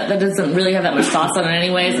pizza that doesn't really have that much sauce on it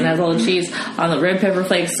anyways and has all the cheese on the red pepper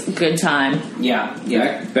flakes, good time. Yeah.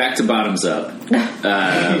 Back to Bottoms Up.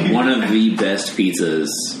 One of the best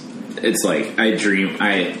pizzas. It's like I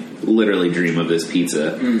literally dream of this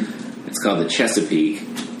pizza. It's called the Chesapeake.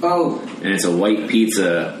 Oh. And it's a white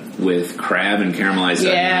pizza with crab and caramelized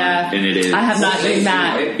onion. And it is... I have not eaten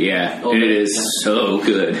that. Yeah. And it is so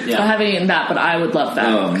good. Yeah. I haven't eaten that, but I would love that.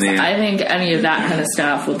 Oh, man. I think any of that kind of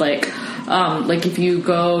stuff would like if you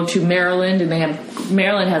go to Maryland and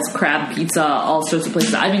Maryland has crab pizza, all sorts of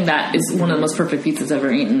places. I think that is one of the most perfect pizzas I've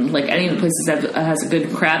ever eaten. Like any of the places that has a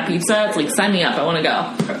good crab pizza, it's like, sign me up. I want to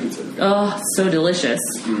go. Crab pizza. Oh, so delicious.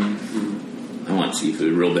 I want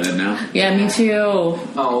seafood real bad now. Yeah, me too.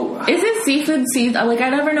 Oh. Is it seafood season? Like, I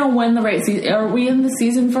never know when the right season... Are we in the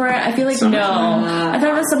season for it? I feel like summertime. No. I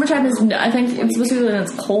thought it was summertime is... I think it's supposed to be when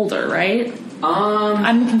it's colder, right?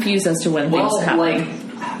 I'm confused as to when things happen.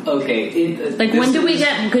 When do we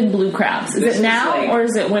get good blue crabs? Is it now or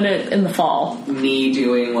is it in the fall? Me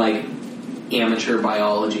doing, like, amateur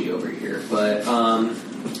biology over here. But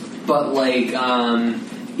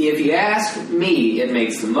if you ask me, it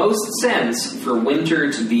makes the most sense for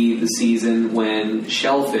winter to be the season when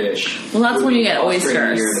shellfish... Well, that's when you get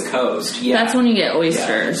oysters. Near the coast. Yeah. That's when you get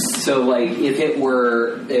oysters. Yeah. So, like,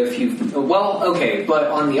 but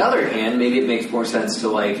on the other hand, maybe it makes more sense to,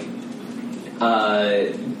 like,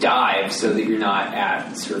 dive so that you're not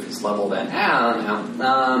at surface level then. I don't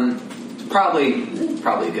know. Probably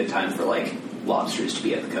a good time for, like, lobsters to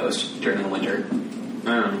be at the coast during the winter.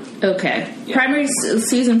 Okay. Yeah. Primary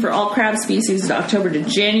season for all crab species is October to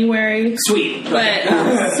January. Sweet.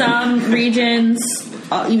 But some regions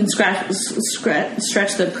even stretch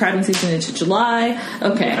the crabbing season into July.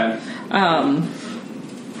 Okay.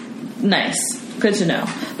 Nice. Good to know.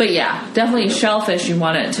 But yeah, definitely shellfish, you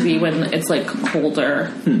want it to be when it's like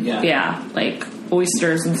colder. Yeah, like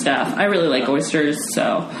oysters and stuff. I really like oysters,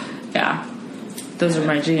 so yeah. Those are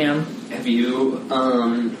my jam. Have you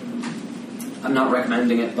I'm not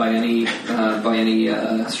recommending it by any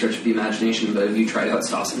stretch of the imagination, but have you tried out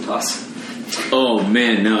Sauce and Toss? Oh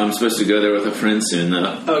man, no! I'm supposed to go there with a friend soon,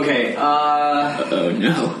 though. Okay. Oh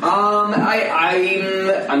no.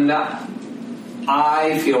 I'm not.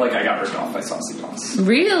 I feel like I got ripped off by Saucy Toss.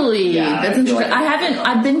 Really? Yeah, That's I feel interesting. like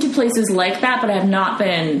I've been to places like that, but I have not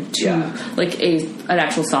been to Yeah. like an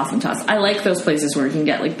actual Sauce and Toss. I like those places where you can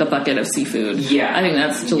get like the bucket of seafood. Yeah. I think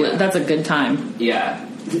that's a good time. Yeah.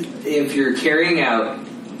 If you're carrying out,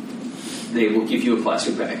 they will give you a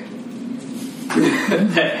plastic bag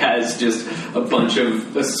that has just a bunch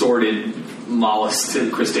of assorted mollusks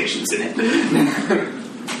and crustaceans in it.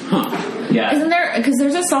 Yeah. Isn't there? Because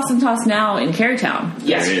there's a Sauce and Toss now in Carytown.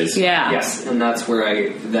 Yes. There it is. Yeah. Yes, and that's where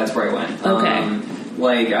I went. Okay.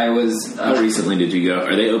 Like I was. How recently did you go?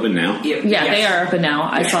 Are they open now? Yeah, yes. they are open now.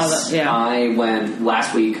 I saw that. Yeah. I went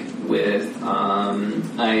last week with.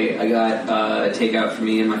 I got takeout for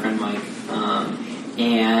me and my friend Mike,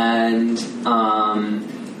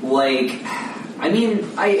 like, I mean,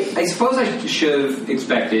 I suppose I should have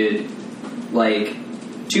expected like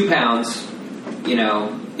 2 pounds, you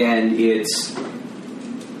know, and it's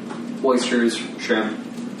oysters, shrimp,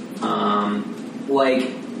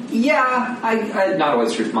 like, yeah, I not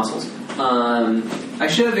oysters, mussels. I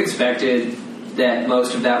should have expected that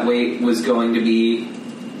most of that weight was going to be,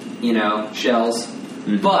 you know, shells,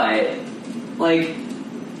 but like,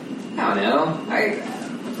 I don't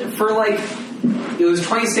know, for like, it was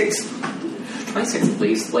 26 at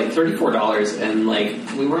least, like $34, and like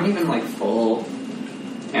we weren't even like full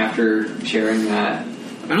after sharing that.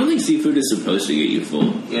 I don't think seafood is supposed to get you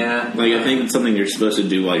full. Yeah, Like, I think it's something you're supposed to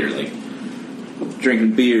do while you're, like,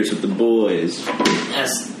 drinking beers with the boys.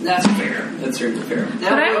 that's fair. That's certainly fair.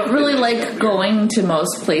 But I don't really like going to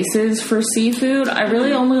most places for seafood. I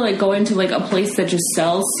really only like going to like a place that just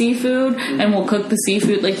sells seafood and will cook the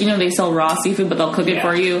seafood. Like, you know, they sell raw seafood, but they'll cook it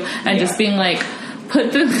for you. And just being like,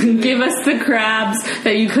 give us the crabs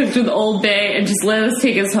that you cooked with Old Bay and just let us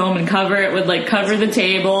take us home and cover it with like, cover the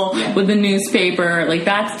table with the newspaper. Like,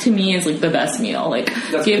 that to me is like the best meal. Like,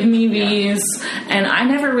 give me these. And I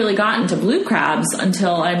never really got into blue crabs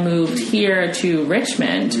until I moved here to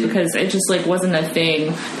Richmond because it just like wasn't a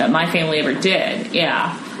thing that my family ever did.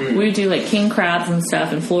 Yeah. We do like king crabs and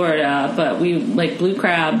stuff in Florida, but we like blue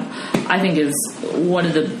crab, I think is one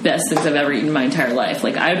of the best things I've ever eaten in my entire life.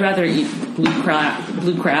 Like, I'd rather eat blue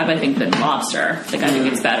crab, I think, than lobster. Like, I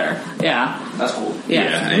think it's better. Yeah. That's cool.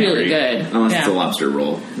 Yeah, it's really good. Unless yeah. it's a lobster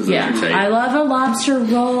roll. Yeah, I love a lobster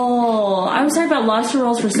roll. I was talking about lobster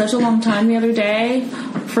rolls for such a long time the other day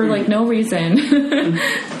for like no reason.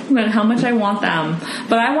 But how much I want them.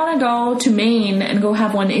 But I want to go to Maine and go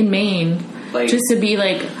have one in Maine. Like, just to be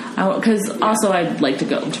like, because also I'd like to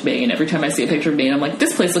go to Maine. Every time I see a picture of Maine, I'm like,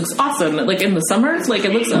 this place looks awesome. Like in the summer, like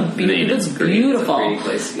it looks beautiful.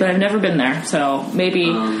 Place, but I've never been there, so maybe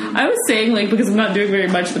I was saying like because I'm not doing very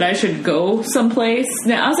much, that I should go someplace.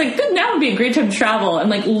 Now I was like, now would be a great time to travel. And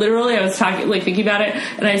like literally, I was thinking about it,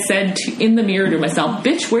 and I said in the mirror to myself,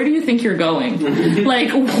 "Bitch, where do you think you're going?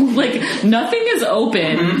 like nothing is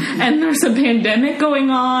open, and there's a pandemic going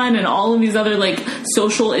on, and all of these other like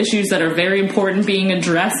social issues that are very important being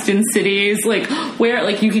addressed in cities, like where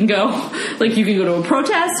like you can go to a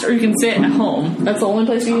protest or you can sit at home. That's the only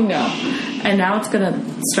place you can go. And now it's gonna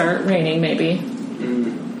start raining maybe.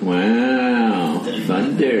 Wow,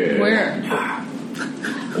 thunder.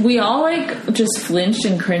 We all like just flinched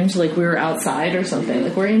and cringed like we were outside or something.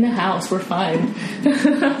 Like we're in the house, we're fine.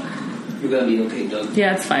 You're gonna be okay, Doug.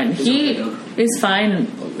 Yeah, it's fine. He is fine.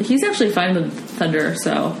 He's actually fine with thunder,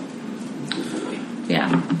 so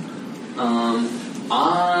yeah.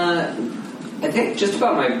 I think just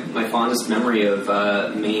about my fondest memory of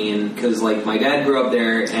Maine, because like my dad grew up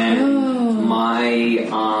there, and my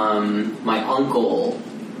uncle,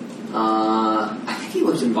 I think he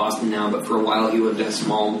lives in Boston now, but for a while he lived in a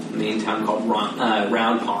small Maine town called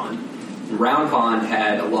Round Pond. And Round Pond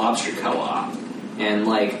had a lobster co-op, and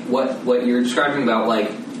like what you're describing about,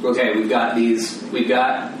 like, okay, we've got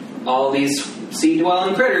all these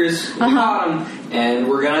sea-dwelling critters, we caught them, and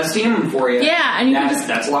we're gonna steam them for you. Yeah, and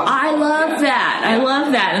that's lobster. I love that. I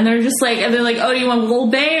love that. And they're just like, oh, do you want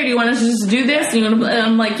Old Bay, or do you want us to just do this? And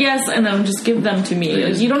I'm like, yes, and then just give them to me.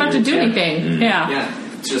 Like, you don't have to do anything. Yeah.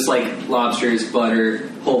 It's just like lobsters, butter,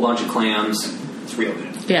 whole bunch of clams. It's real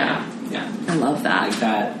good. Yeah. I love that. Like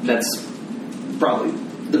that. That's probably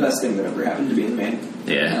the best thing that ever happened to me in Maine.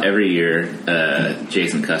 Yeah, every year,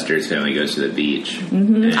 Jason Custer's family goes to the beach.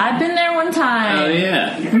 Mm-hmm. I've been there one time. Oh,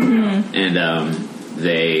 yeah. Mm-hmm. And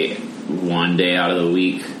they, one day out of the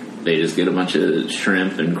week, they just get a bunch of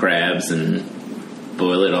shrimp and crabs and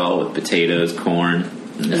boil it all with potatoes, corn.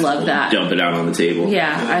 And I love that. Dump it out on the table.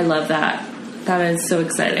 Yeah, I love that. That is so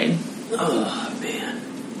exciting. Oh, man.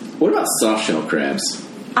 What about soft shell crabs?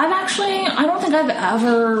 I don't think I've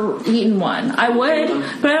ever eaten one. I would,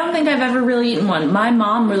 but I don't think I've ever really eaten one. My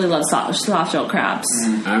mom really loves soft shell crabs.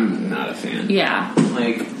 I'm not a fan. Yeah.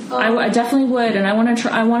 Like, I definitely would, and I want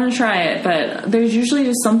to try it, but there's usually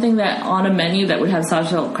just something that on a menu that would have soft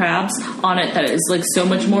shell crabs on it that is like so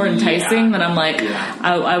much more enticing that I'm like,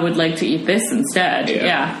 I would like to eat this instead.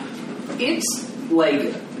 Yeah. It's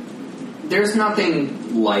like, there's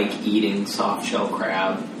nothing like eating soft shell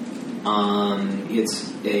crab.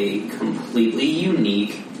 It's a completely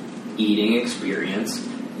unique eating experience.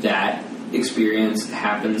 That experience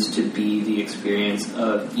happens to be the experience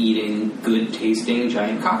of eating good tasting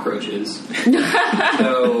giant cockroaches.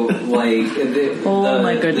 So, like,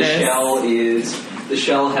 my goodness. The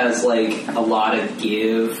shell has like a lot of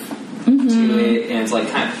give to it, and it's like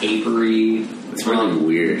kind of papery. It's really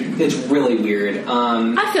weird. It's really weird.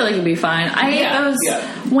 I feel like it'd be fine. I ate those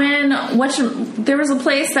when there was a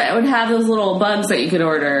place that would have those little bugs that you could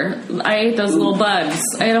order. I ate those little bugs.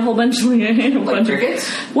 I ate a whole bunch of crickets?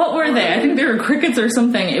 What were they? I think they were crickets or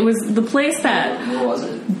something. It was the place that What was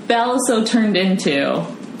it? Bellaso turned into.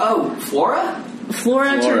 Oh, Flora?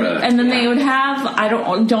 Flora. And then they would have, I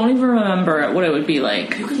don't even remember what it would be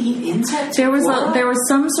like. You could eat insects. There was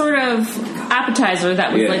some sort of appetizer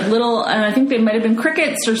that was like little, and I think they might have been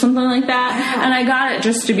crickets or something like that. And I got it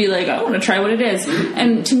just to be like, I want to try what it is.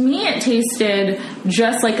 And to me, it tasted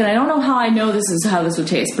just like, and I don't know how I know this is how this would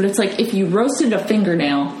taste, but it's like if you roasted a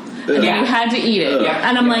fingernail. And you had to eat it.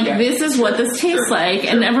 And I'm like, this is what this tastes like.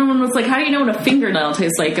 And everyone was like, how do you know what a fingernail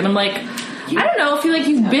tastes like? And I'm like, I don't know. I feel like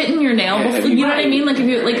you've bitten your nail before. You know what I mean? Like, if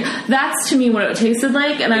you like, that's to me what it tasted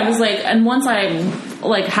like. And I was like, and once I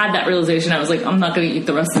like had that realization, I was like, I'm not going to eat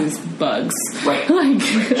the rest of these bugs. Right. Like,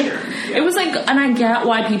 it was like, and I get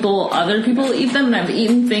why other people eat them. And I've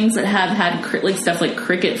eaten things that have had like stuff like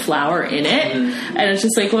cricket flour in it, and it's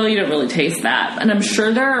just like, well, you don't really taste that. And I'm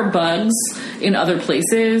sure there are bugs in other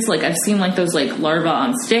places. Like I've seen like those like larvae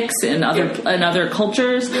on sticks in other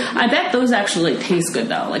cultures. I bet those actually like taste good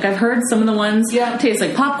though. Like I've heard some of the ones taste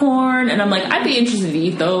like popcorn, and I'm like, I'd be interested to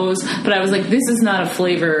eat those. But I was like, this is not a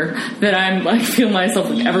flavor that I'm like feel myself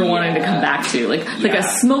like ever wanting to come back to. Like a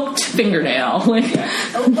smoked fingernail. Like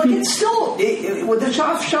it's still with the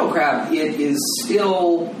soft shell crab. It is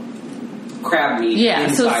still crab meat.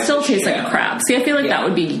 Yeah, so it still tastes like a crab. See, I feel like that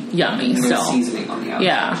would be yummy. And still, seasoning on the outside.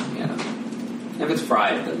 Yeah. If it's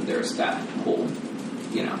fried, then there's that whole,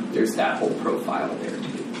 profile there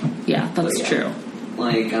too. Yeah, that's true.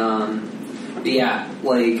 Like,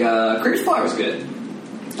 cricket flour is good.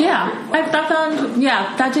 Yeah,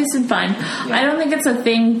 that tasted fine. Yeah. I don't think it's a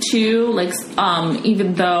thing too, like,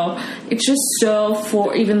 even though it's just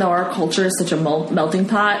even though our culture is such a melting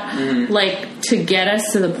pot, like, to get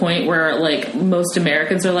us to the point where, like, most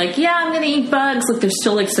Americans are like, yeah, I'm gonna eat bugs, like, there's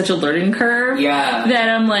still, like, such a learning curve that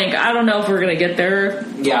I'm like, I don't know if we're gonna get there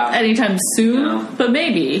anytime soon, but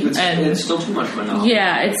maybe. It's still too much vanilla.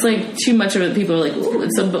 Yeah, it's, like, too much of it. People are like, ooh,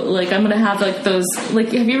 like, I'm gonna have, like, those,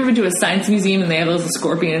 like, have you ever been to a science museum and they have those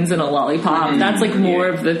scorpions and a lollipop? That's like more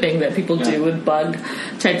of the thing that people do with bug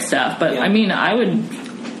type stuff. But I mean, I would,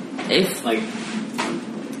 if like,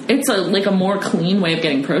 it's a more clean way of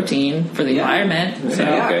getting protein for the environment. So.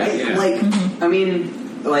 I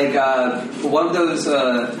mean, like one of those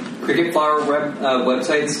cricket flour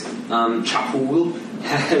websites, Chapool,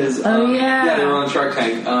 has they're on Shark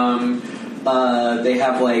Tank. They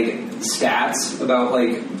have like stats about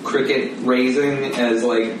like cricket raising as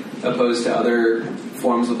like opposed to other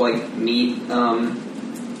forms of like meat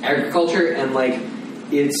agriculture, and like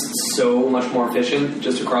it's so much more efficient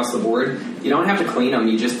just across the board. You don't have to clean them;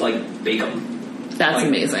 you just like bake them. That's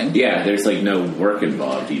amazing. Yeah, there's like no work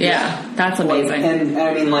involved. That's amazing. And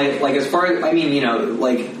I mean, like as far as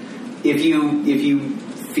like if you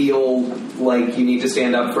feel like you need to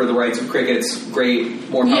stand up for the rights of crickets, great,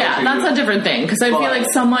 more power to you. That's a different thing, because I feel like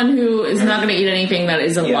someone who is not going to eat anything that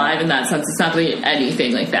isn't alive in that sense, it's not going to eat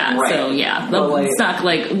anything like that. Right. So it's not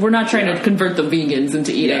like we're not trying to convert the vegans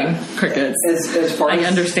into eating crickets. As far as I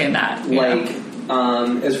understand that. Like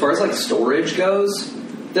as far as like storage goes,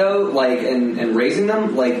 though, like and raising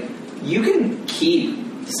them, like you can keep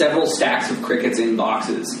several stacks of crickets in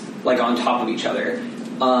boxes, like on top of each other.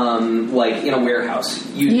 Like in a warehouse.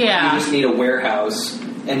 You just need a warehouse,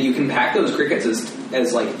 and you can pack those crickets as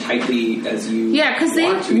as like tightly as you Yeah, because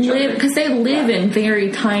they live in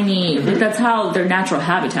very tiny. That's how their natural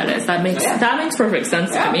habitat is. That makes perfect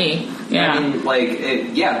sense to me. Yeah, I mean, like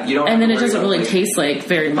you don't. And then it doesn't really taste like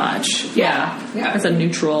very much. Yeah. It's a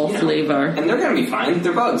neutral flavor. And they're gonna be fine.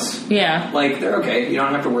 They're bugs. Yeah, like they're okay. You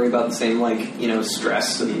don't have to worry about the same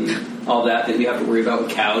stress and all that you have to worry about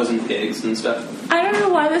with cows and pigs and stuff. I don't know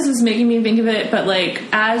why this is making me think of it, but like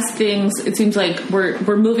as things, it seems like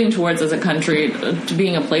we're moving towards as a country to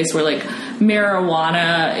being a place where like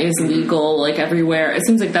marijuana is legal like everywhere. It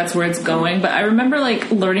seems like that's where it's going. But I remember like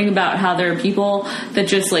learning about how there are people that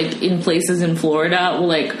just like in places in Florida will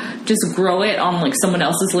like just grow it on like someone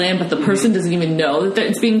else's land, but the person doesn't even know that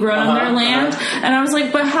it's being grown on their land. And I was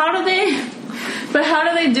like, but how do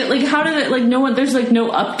they do, like, how did it, like, no one, there's, like, no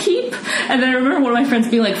upkeep? And then I remember one of my friends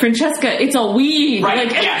being like, Francesca, it's a weed. Right,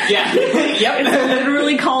 like, yeah. Yep. It's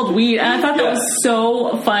literally called weed. And I thought that was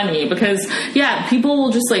so funny because, people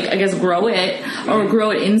will just, like, I guess grow it or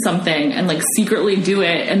grow it in something and, like, secretly do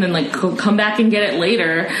it and then, like, come back and get it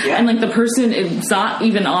later. Yeah. And, like, the person is not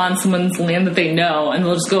even on someone's land that they know and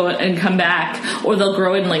they'll just go and come back or they'll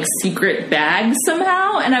grow it in, like, secret bags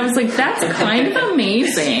somehow. And I was like, that's kind of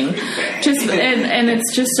amazing. And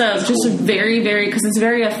it's just a very, very, because it's a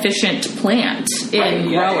very efficient plant in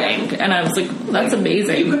growing. And I was like, that's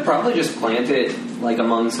amazing. You could probably just plant it like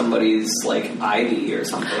among somebody's like ivy or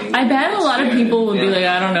something. I bet a lot of people would be like,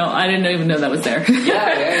 I don't know, I didn't even know that was there.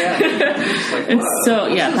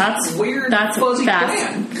 That's weird. That's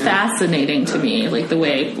fascinating to me, like the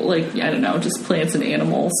way, like, I don't know, just plants and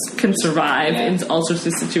animals can survive in all sorts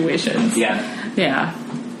of situations. Yeah.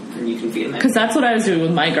 You can feed them. Because that's what I was doing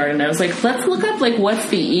with my garden. I was like, let's look up like what's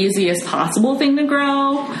the easiest possible thing to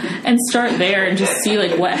grow and start there and just see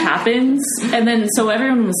like what happens. And then so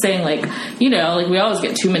everyone was saying like, like we always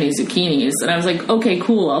get too many zucchinis. And I was like, okay,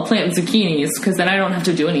 cool, I'll plant zucchinis because then I don't have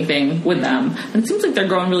to do anything with them. And it seems like they're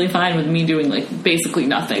growing really fine with me doing like basically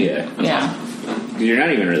nothing. You're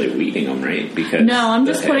not even really weeding them, right? Because no, I'm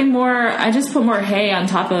just putting more. I just put more hay on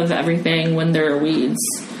top of everything when there are weeds.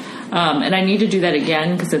 And I need to do that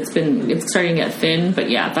again because it's starting to get thin. But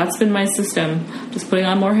that's been my system. Just putting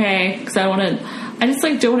on more hay because I just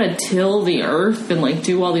like don't want to till the earth and like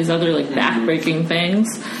do all these other like backbreaking things.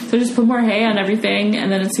 So just put more hay on everything and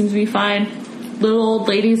then it seems to be fine. Little old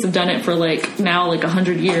ladies have done it for like now like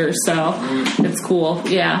 100 years. So it's cool.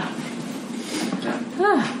 Yeah.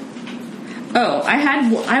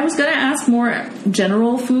 I was going to ask more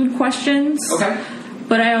general food questions. Okay.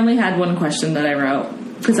 But I only had one question that I wrote.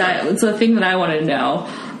 Because it's a thing that I want to know.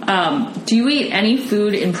 Do you eat any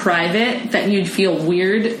food in private that you'd feel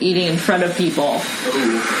weird eating in front of people?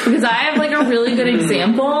 Because I have like a really good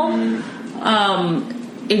example.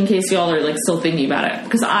 In case y'all are like still thinking about it.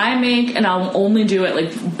 Because I make, and I'll only do it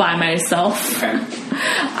like by myself. Okay.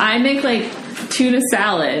 I make like tuna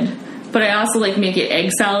salad, but I also like make it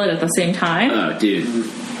egg salad at the same time. Oh, dude.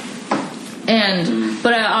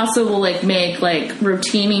 But I also will like make like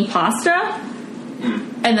rotini pasta.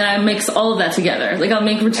 And then I mix all of that together. Like, I'll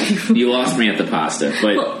make rotini. You lost me at the pasta,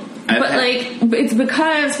 but it's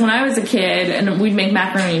because when I was a kid and we'd make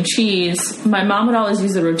macaroni and cheese, my mom would always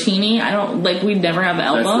use the rotini. We'd never have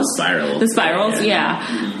elbows. That's the spirals,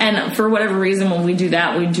 yeah. And for whatever reason, when we do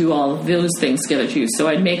that, we do all of those things together too. So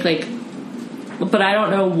I'd make but I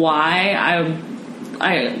don't know why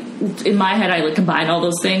I in my head I like combine all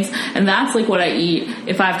those things, and that's like what I eat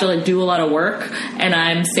if I have to like do a lot of work and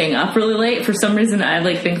I'm staying up really late. For some reason I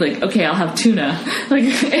like think like, okay, I'll have tuna. Like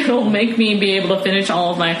it'll make me be able to finish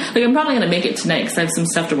all of my, like I'm probably gonna make it tonight because I have some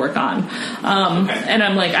stuff to work on. And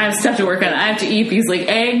I'm like, I have stuff to work on. I have to eat these like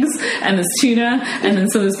eggs and this tuna and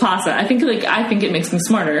then some of this pasta. I think it makes me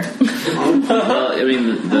smarter. Well, I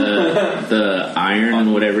mean the iron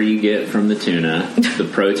and whatever you get from the tuna, the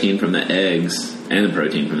protein from the eggs and the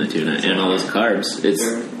protein from the tuna and all those carbs.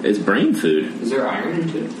 It's brain food. Is there iron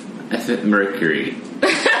in tuna? I think mercury.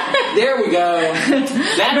 There we go.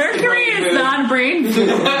 That's mercury is not brain food.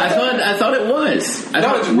 I thought it was.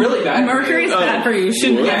 It's really bad. Mercury is bad for you. You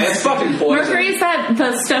shouldn't. Yeah, it's fucking poison. Mercury is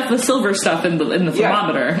the silver stuff in the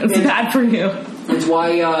thermometer. It's bad for you. It's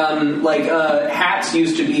why hats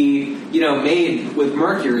used to be made with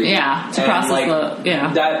mercury. Yeah, to process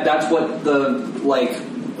That's what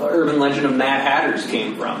the urban legend of Mad Hatters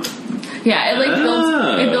came from. Yeah,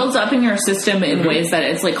 it builds up in your system in ways that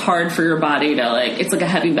it's like hard for your body to it's like a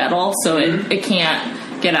heavy metal, so it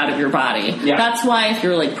can't get out of your body. Yeah. That's why if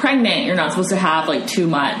you're like pregnant, you're not supposed to have like too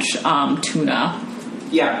much tuna.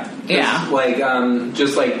 Yeah. Yeah. Like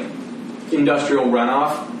just like industrial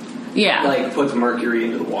runoff. Yeah. like puts mercury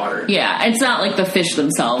into the water. Yeah, it's not like the fish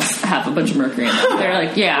themselves have a bunch of mercury in them. They're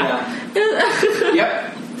like,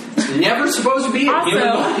 Yep. Never supposed to be a human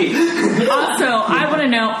body. Also, I want to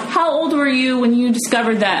know, how old were you when you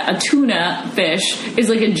discovered that a tuna fish is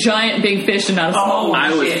like a giant big fish and not a small one?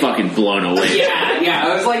 I was fucking blown away. Yeah.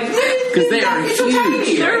 I was like, because they are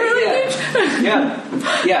huge. They're really huge. Yeah.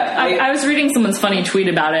 I was reading someone's funny tweet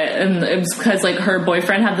about it, and it was because like her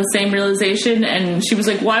boyfriend had the same realization, and she was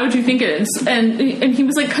like, "Why would you think it is?" And he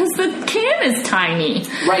was like, "Because the can is tiny."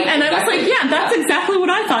 Right. And I was like, "Yeah, that's exactly what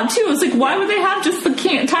I thought too." I was like, "Why would they have just the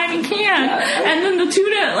tiny can?" Yeah, and then the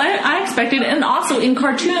tuna, I expected, and also in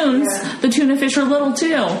cartoons, the tuna fish are little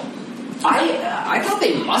too. I thought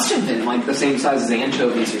they must have been like the same size as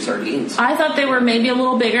anchovies or sardines. I thought they were maybe a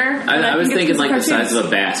little bigger. I was thinking like the size of a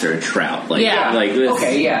bass or a trout. Like, Yeah. Like this.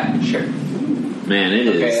 Okay, yeah, sure. Man, it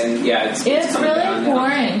is. Okay, and yeah, it's coming really down now.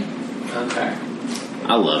 boring. Okay.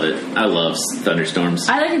 I love it. I love thunderstorms.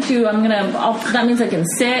 I like it too. That means I can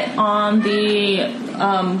sit on the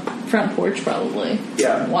front porch probably.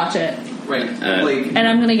 Yeah. Watch it. Right. And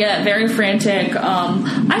I'm gonna get very frantic. Should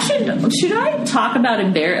I talk about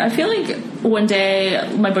I feel like one day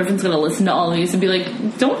my boyfriend's gonna listen to all of these and be like,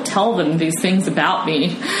 "Don't tell them these things about me."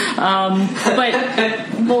 He's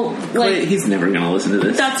never gonna listen to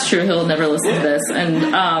this. That's true. He'll never listen to this, and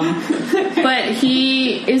but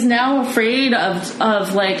he is now afraid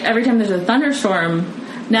of like every time there's a thunderstorm.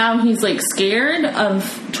 Now he's like scared of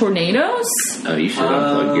tornadoes. Oh, you should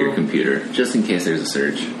unplug your computer just in case there's a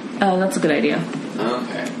surge. Oh, that's a good idea.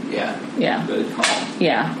 Okay. Yeah. Yeah. Good call.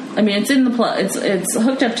 Yeah. I mean, it's in the it's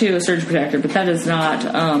hooked up to a surge protector, but that is not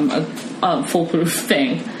a foolproof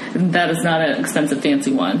thing. That is not an expensive,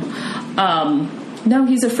 fancy one. No,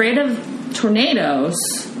 he's afraid of tornadoes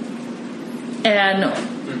and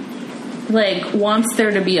like wants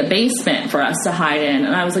there to be a basement for us to hide in,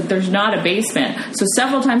 and I was like, there's not a basement. So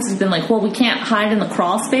several times he's been like, well, we can't hide in the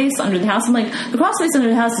crawl space under the house. I'm like, the crawl space under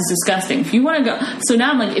the house is disgusting. If you want to go, so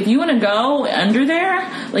now I'm like, if you want to go under there,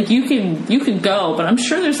 like you can go, but I'm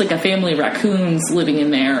sure there's like a family of raccoons living in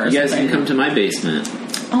there or you guys something. can come to my basement.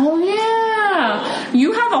 Oh yeah,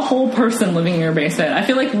 you have a whole person living in your basement. I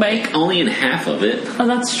feel like Mike, only in half of it. Oh,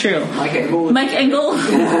 that's true. Mike Engel.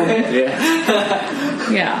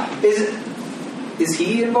 Yeah. Is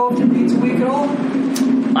he involved in Pizza Week at all?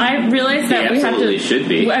 I realized that we absolutely should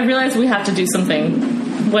be. I realized we have to do something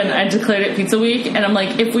when I declared it Pizza Week, and I'm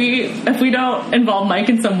like, if we don't involve Mike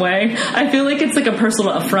in some way, I feel like it's like a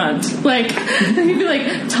personal affront. Like he'd be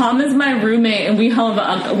like, Tom is my roommate, and we have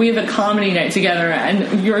a comedy night together,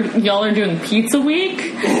 and y'all are doing Pizza Week,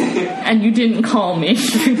 and you didn't call me.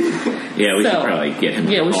 Yeah, we should probably get him.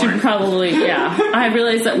 Yeah, we should probably. Yeah, I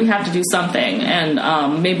realized that we have to do something, and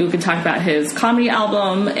maybe we could talk about his comedy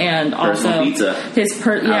album and Personal also Pizza. His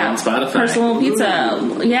on Spotify. Personal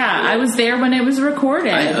Pizza. Yeah, I was there when it was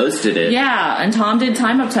recorded. I hosted it. Yeah, and Tom did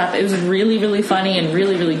Time Up Top. It was really, really funny and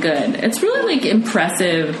really, really good. It's really like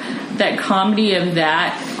impressive that comedy of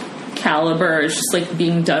that caliber is just like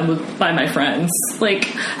being done by my friends. Like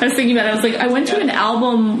I was thinking about it, I was like, I went to an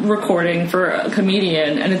album recording for a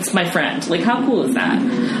comedian and it's my friend. Like how cool is that?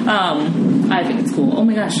 I think it's cool. Oh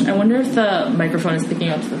my gosh, I wonder if the microphone is picking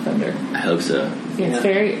up the thunder. I hope so. Yeah,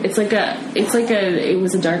 it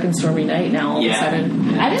was a dark and stormy night now all of a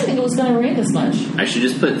sudden. I didn't think it was going to rain this much. I should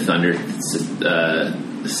just put a thunder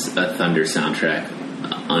soundtrack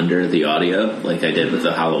under the audio like I did with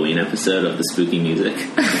the Halloween episode of the spooky music.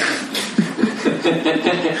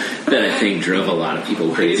 That I think drove a lot of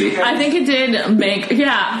people crazy. I think it did make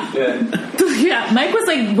yeah. Mike was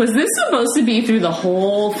like, was this supposed to be through the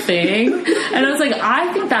whole thing? And I was like,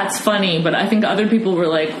 I think that's funny, but I think other people were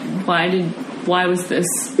like, why was this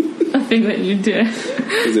a thing that you did?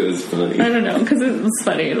 Because it was funny. I don't know, because it was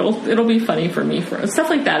funny. It'll be funny for me. Stuff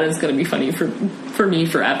like that is going to be funny for me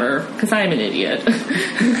forever, because I am an idiot.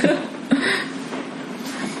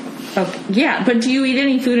 Okay. Yeah, but do you eat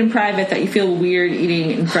any food in private that you feel weird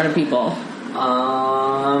eating in front of people?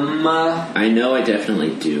 I know I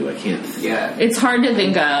definitely do. I can't. Yeah. It's hard to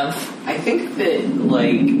think of. I think that,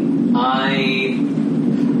 like, I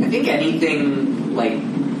think anything, like,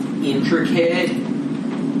 intricate,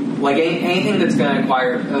 like, anything that's going to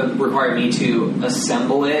require me to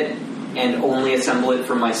assemble it and only assemble it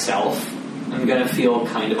for myself, I'm going to feel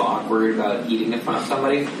kind of awkward about eating in front of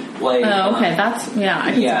somebody. Like, oh, okay, I can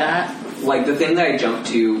see that. Like, the thing that I jumped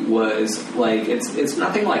to was, like, it's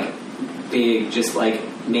nothing, like, big, just, like,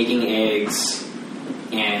 making eggs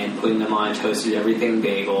and putting them on a toasted everything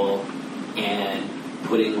bagel and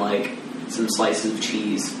putting, like, some slices of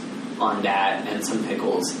cheese on that and some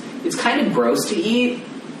pickles. It's kind of gross to eat,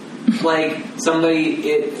 like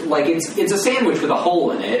it's a sandwich with a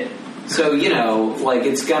hole in it. So, like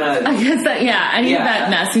it's gonna... I guess that, any of that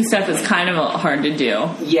messy stuff is kind of hard to do.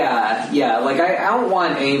 Yeah. Like, I don't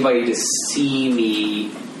want anybody to see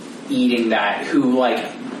me eating that who, like,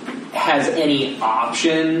 has any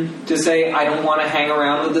option to say, I don't want to hang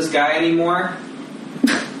around with this guy anymore.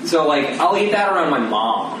 So, like, I'll eat that around my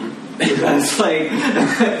mom. Because, like,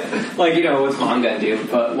 what's mom gonna do?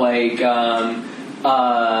 But, like,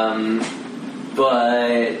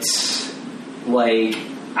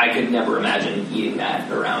 I could never imagine eating that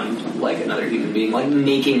around, like, another human being. Like,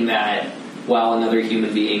 making that while another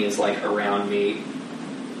human being is, like, around me.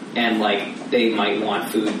 And, like, they might want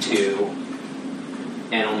food, too.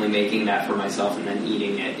 And only making that for myself and then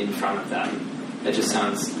eating it in front of them. That just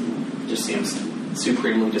seems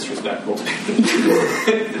supremely disrespectful to me.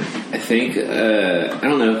 I think, I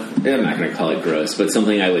don't know, I'm not going to call it gross, but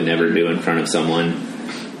something I would never do in front of someone.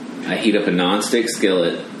 I heat up a nonstick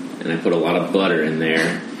skillet, and I put a lot of butter in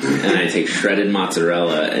there, and I take shredded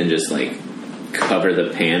mozzarella and just, like, cover the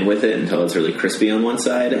pan with it until it's really crispy on one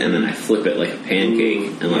side, and then I flip it like a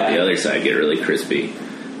pancake and let the other side get really crispy,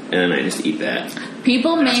 and then I just eat that.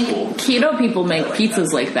 Keto people make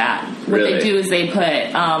pizzas like that. What Really? they do is they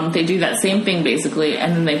put, they do that same thing basically,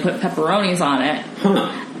 and then they put pepperonis on it.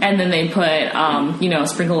 Huh. And then they put,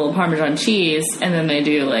 sprinkle a little Parmesan cheese, and then they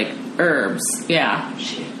do, like, herbs. Yeah.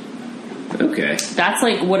 Shit. Okay. That's,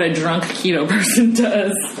 like, what a drunk keto person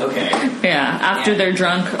does. Okay. Yeah. After they're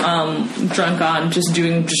drunk on just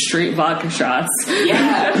doing straight vodka shots.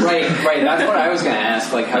 Yeah, right. That's what I was going to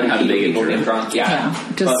ask. Like, how do people get drunk? Yeah.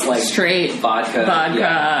 Just but, like, straight vodka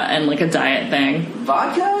and, like, a diet thing.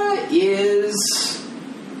 Vodka is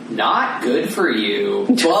not good for you,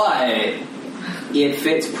 but it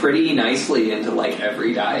fits pretty nicely into, like,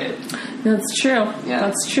 every diet. That's true. Yeah.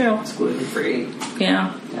 That's true. It's gluten-free.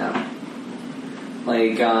 Yeah. Yeah.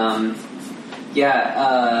 Like, like,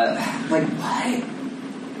 what?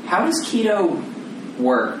 How does keto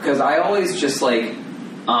work? Because I always just, like,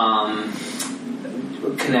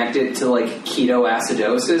 connect it to, like,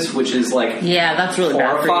 ketoacidosis, which is, like, that's really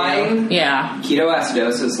horrifying. bad for you. Yeah.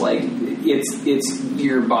 Ketoacidosis, like, it's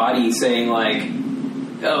your body saying, like,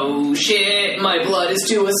 oh shit, my blood is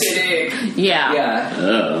too acidic. Yeah.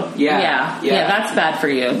 Oh. Yeah, that's bad for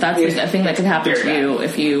you. That's like a thing that can happen to you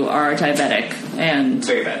if you are diabetic. And it's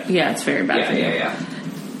very bad. Yeah, it's very bad for you. Yeah.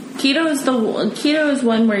 Keto is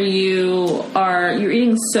one where you're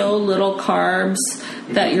eating so little carbs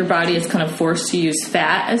that your body is kind of forced to use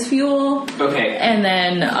fat as fuel. Okay. And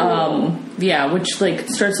then which, like,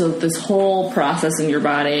 starts with this whole process in your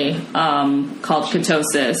body called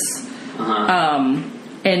ketosis. Uh-huh.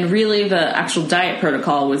 And really, the actual diet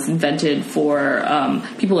protocol was invented for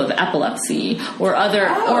people with epilepsy or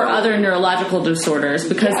other neurological disorders,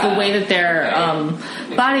 because the way that their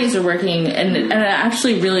bodies are working, and it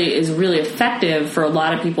actually really is really effective for a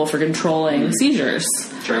lot of people for controlling seizures.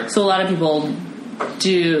 Sure. So a lot of people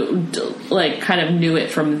do like kind of knew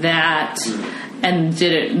it from that. And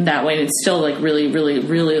did it in that way, and it's still, like, really, really,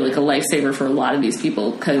 really, like, a lifesaver for a lot of these people,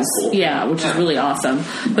 because, which is really awesome.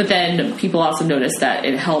 But then people also noticed that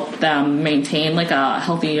it helped them maintain, like, a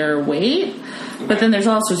healthier weight. But then there's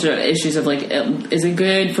all sorts of issues of, like, is it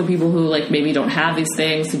good for people who, like, maybe don't have these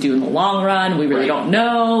things to do in the long run? We really don't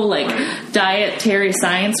know. Like, dietary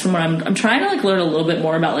science, from what I'm trying to, like, learn a little bit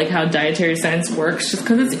more about, like, how dietary science works, just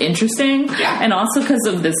because it's interesting. Yeah. And also because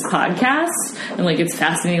of this podcast. And, like, it's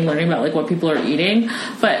fascinating learning about, like, what people are eating.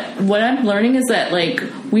 But what I'm learning is that, like,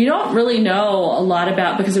 we don't really know a lot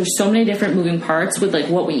about, because there's so many different moving parts with, like,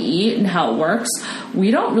 what we eat and how it works. We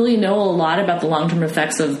don't really know a lot about the long-term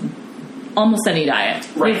effects of almost any diet.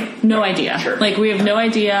 Right. We have no idea. Sure. Like, we have no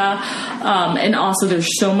idea. And also there's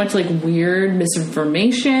so much, like, weird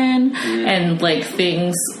misinformation and, like,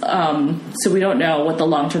 things. So we don't know what the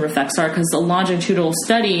long-term effects are, because the longitudinal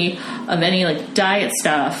study of any, like, diet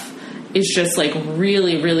stuff is just, like,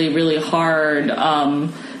 really, really, really hard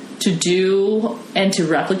to do and to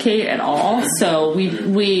replicate at all. So we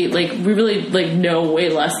really, like, know way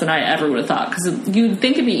less than I ever would have thought, because you'd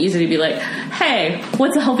think it'd be easy to be like, hey,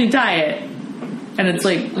 what's a healthy diet? And it's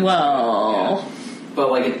like, well,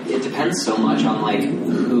 but, like, it depends so much on, like,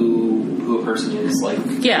 who a person is, like,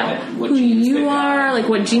 what who genes you they are, got. like,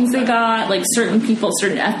 what genes they got. Like, certain people,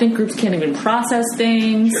 certain ethnic groups can't even process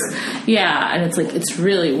things. Sure. Yeah, and it's like, it's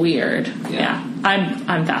really weird. Yeah.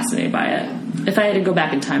 I'm fascinated by it. If I had to go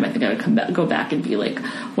back in time, I think I would go back and be, like,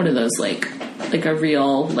 one of those, like a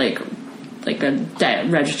real, like a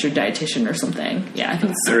registered dietitian or something. Yeah, I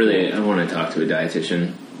think I want to talk to a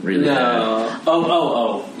dietitian. really bad.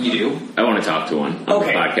 Oh, you do? I want to talk to one on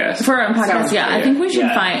the podcast. For our own podcast, Sounds yeah. good. I think we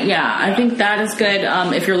should find, I think that is good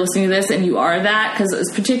if you're listening to this and you are that, because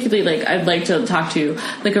it's particularly, like, I'd like to talk to,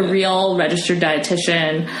 like, a real registered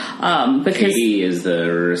dietitian, because... Katie is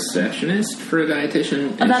the receptionist for a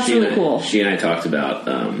dietitian. Oh, that's really cool. She and I talked about...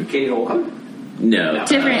 Katie Holcomb? No.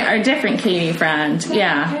 Different Katie friend,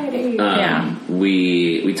 yeah.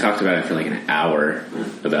 We talked about it for like an hour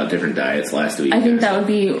about different diets last week. I think that would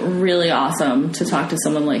be really awesome to talk to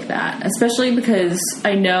someone like that, especially because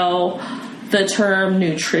I know the term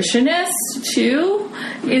nutritionist too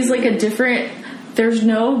is like a different, there's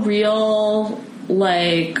no real,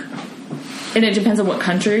 like, and it depends on what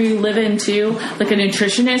country you live in too. Like, a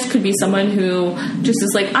nutritionist could be someone who just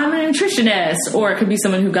is like, I'm a nutritionist, or it could be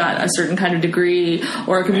someone who got a certain kind of degree,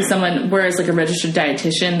 or it could be someone, whereas like a registered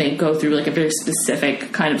dietitian, they go through like a very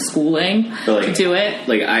specific kind of schooling to do it.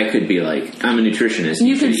 Like, I could be like, I'm a nutritionist,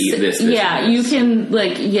 you should eat this. Yeah, you can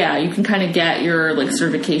you can kind of get your like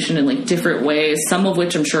certification in like different ways, some of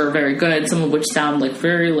which I'm sure are very good, some of which sound like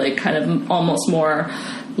very like kind of almost more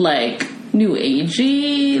like new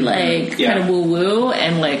agey, like kind of woo woo,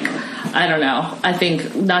 and like, I don't know. I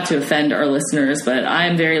think, not to offend our listeners, but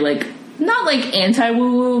I'm very like, not like anti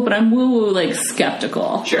woo woo, but I'm woo woo like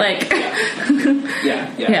skeptical. Sure. Like,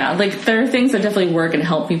 yeah. Like, there are things that definitely work and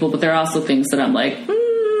help people, but there are also things that I'm like,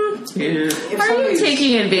 are you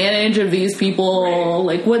taking advantage of these people?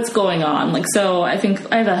 Right. Like, what's going on? Like, so I think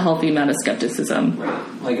I have a healthy amount of skepticism.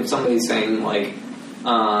 Right. Like, if somebody's saying like,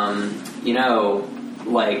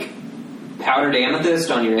 like, powdered amethyst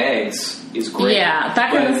on your eggs is great. Yeah,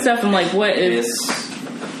 that kind of stuff. I'm like, what is...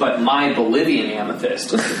 But my Bolivian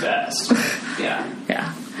amethyst is the best. Yeah.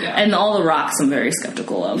 And all the rocks I'm very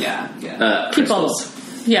skeptical of. Keep all those...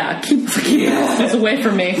 keep those away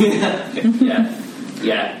from me.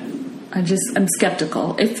 I'm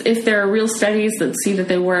skeptical. If there are real studies that see that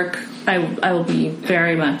they work, I will be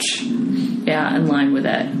very much, in line with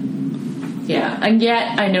it. Yeah, and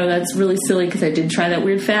yet I know that's really silly because I did try that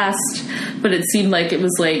weird fast, but it seemed like it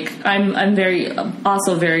was like I'm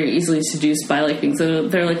also very easily seduced by like things. So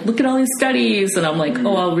they're like, look at all these studies, and I'm like,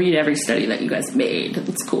 oh, I'll read every study that you guys made.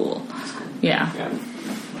 It's cool. Yeah.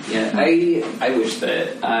 I wish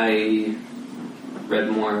that I read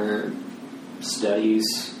more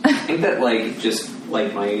studies. I think that like just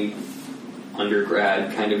like my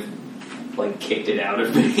undergrad kind of like kicked it out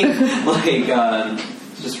of me. Like.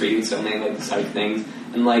 Just reading so many like psych things,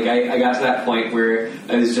 and like I got to that point where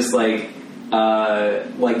I was just like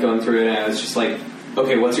going through it, and I was just like,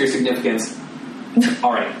 okay, what's your significance?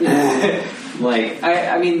 All right. Like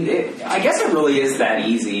I mean I guess it really is that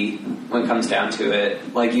easy when it comes down to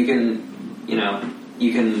it. Like you can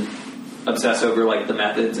obsess over like the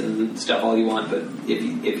methods and stuff all you want, but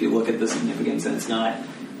if you look at the significance, and it's not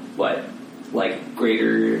it's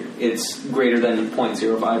greater than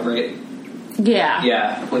 0.05, right?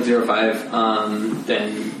 Yeah, 0.05,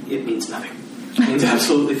 then it means nothing. It means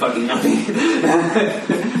absolutely fucking nothing.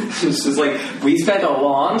 It's just like, we spent a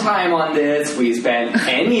long time on this. We spent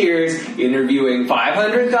 10 years interviewing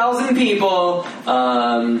 500,000 people,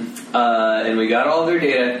 and we got all their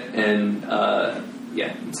data, and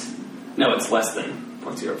it's less than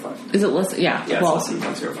 0.05. Is it less? Yeah. Yeah, it's less than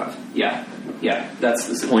 0.05. Yeah, that's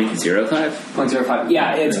the 0.05? 0.05.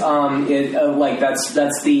 Yeah, it's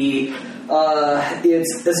that's the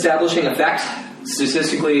it's establishing effect,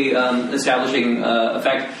 statistically establishing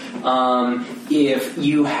effect. If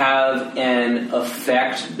you have an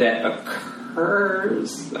effect that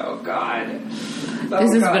occurs, this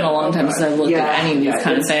has been a long time since I've looked at any of these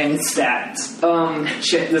kind of things. Stats.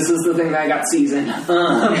 This is the thing that got seasoned.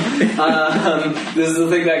 This is the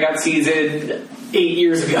thing that got seasoned 8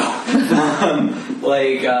 years ago.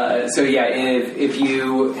 If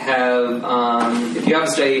you have a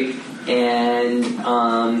study and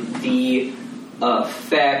the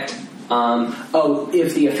effect,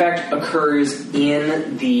 if the effect occurs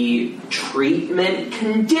in the treatment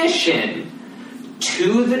condition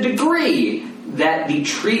to the degree that the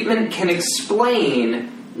treatment can explain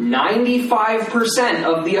 95%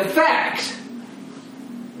 of the effect,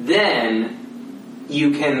 then you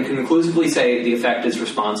can conclusively say the effect is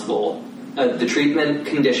responsible. The treatment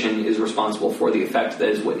condition is responsible for the effect that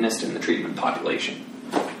is witnessed in the treatment population.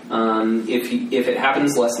 If it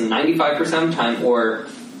happens less than 95% of the time, or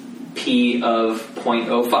P of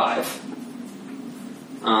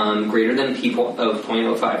 0.05, greater than P of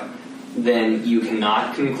 0.05, then you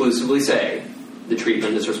cannot conclusively say the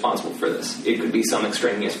treatment is responsible for this. It could be some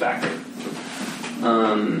extraneous factor.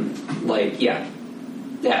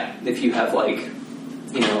 If you have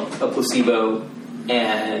a placebo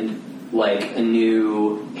and like a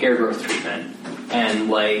new hair growth treatment, and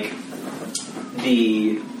like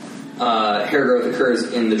the hair growth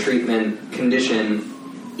occurs in the treatment condition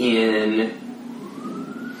in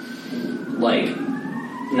like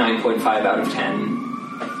 9.5 out of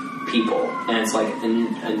 10 people, and it's like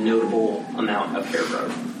a notable amount of hair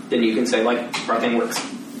growth, then you can say like our thing works.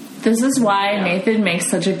 This is why Nathan makes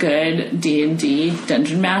such a good D&D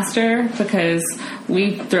dungeon master, because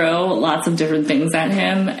we throw lots of different things at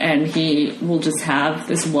him and he will just have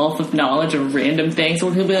this wealth of knowledge of random things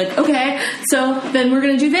where he'll be like, okay, so then we're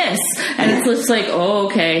going to do this. And it's just like, oh,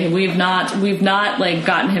 okay, we've not like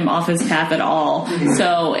gotten him off his path at all. Mm-hmm.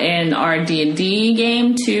 So in our D&D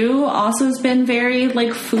game too, also has been very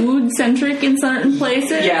like food centric in certain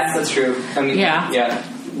places. Yeah, that's true. I mean, yeah.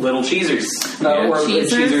 Little Cheezers. Or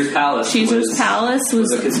Cheezer's Palace. Cheezer's Palace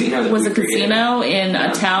was a casino in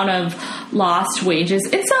a town of lost wages.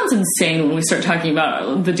 It sounds insane when we start talking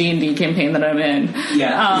about the D&D campaign that I'm in.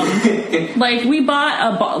 Yeah. Like we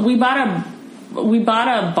bought a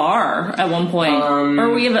bar at one point,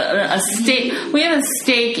 or we have a stake. We have a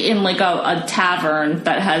stake in like a tavern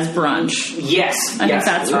that has brunch. Yes, I think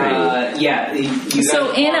that's right.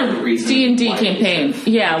 So in a D&D campaign,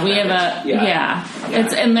 we have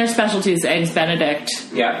it's and their specialty is eggs Benedict.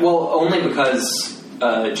 Yeah, well, only because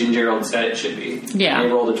Jin Gerald said it should be. Yeah, and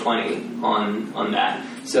they rolled a 20 on that.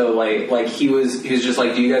 So like he was just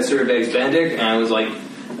like, do you guys serve eggs Benedict? And I was like,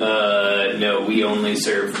 no, we only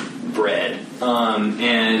serve bread.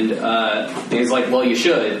 And he's like, well, you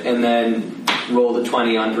should. And then rolled a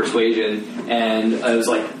 20 on persuasion, and I was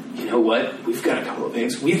like, you know what? We've got a couple of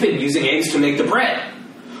eggs. We've been using eggs to make the bread.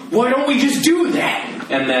 Why don't we just do that?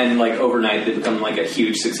 And then, like, overnight, they become, like, a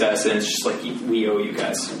huge success, and it's just like, we owe you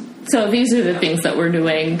guys. So these are the things that we're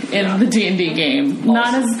doing in the D&D game. Awesome.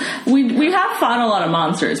 Not as we have fought a lot of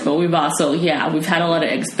monsters, but we've also we've had a lot of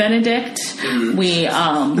eggs Benedict. Mm-hmm. We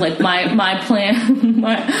like my plan.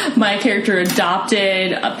 My character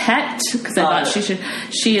adopted a pet because I thought she should.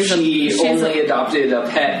 She only adopted a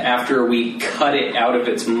pet after we cut it out of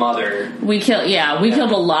its mother. We killed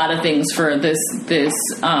a lot of things for this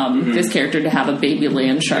this character to have a baby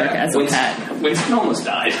land shark as a pet. Winston almost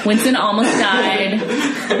died.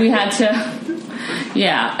 We had to,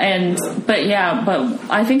 but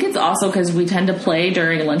I think it's also because we tend to play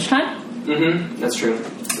during lunchtime. Mm-hmm. That's true.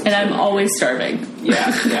 And I'm always starving.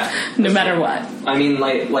 Yeah. No matter what. I mean,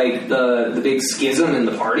 like the big schism in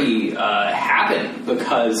the party happened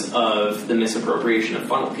because of the misappropriation of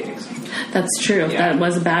funnel cakes. That's true. Yeah. That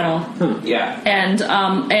was a battle. Yeah. And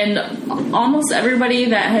almost everybody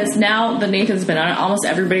that has now that Nathan's been on, almost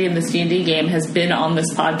everybody in this D&D game has been on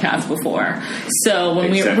this podcast before. So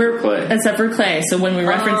when except for Clay. So when we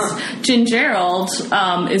reference Jin Gerald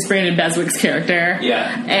is Brandon Beswick's character.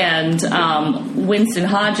 Yeah. And Winston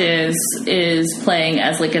Hodges is playing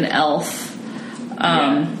as like an elf.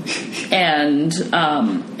 And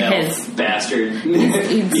his bastard.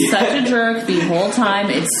 He's such a jerk the whole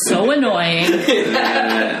time. It's so annoying.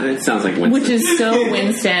 It sounds like Winston. Which is so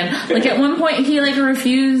Winston. Like at one point he like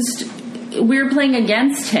refused. We were playing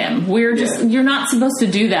against him. We were just you're not supposed to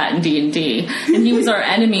do that in D&D. And he was our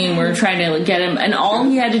enemy, and we were trying to like, get him. And all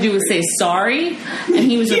he had to do was say sorry, and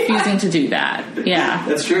he was refusing to do that. Yeah,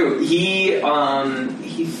 that's true. He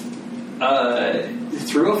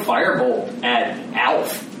threw a firebolt at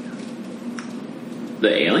Alf. The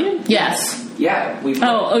alien? Yes. Yeah. You've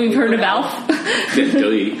heard of Alf? We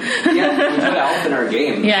put Alf in our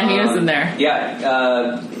game. Yeah, he was in there.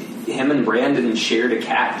 Yeah. Him and Brandon shared a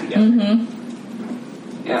cat together.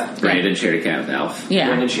 Mm-hmm. Yeah. Brandon shared a cat with Alf. Yeah.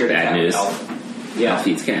 Brandon shared a cat with Alf. Yeah. Alf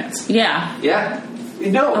eats cats. Yeah. Yeah.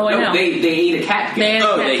 No, they ate a cat. They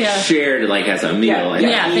shared like as a meal. They ate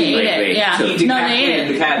it. They ate it.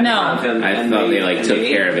 The cat no, I thought they took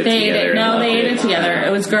care of it together. They ate it together.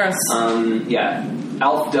 It was gross. Yeah.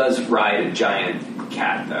 Alf does ride a giant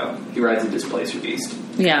cat though. He rides a displacer beast.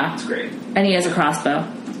 Yeah, it's great. And he has a crossbow.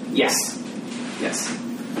 Yes.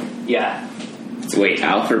 Yeah. Wait,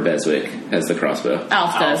 Alf or Beswick has the crossbow?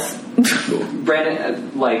 Alf does. Cool. Brandon,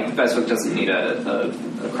 Beswick doesn't need a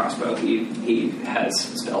crossbow. He has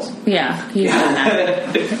spells. Yeah.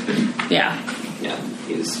 Yeah.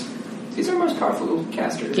 He's our most powerful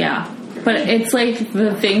caster. Yeah. But it's like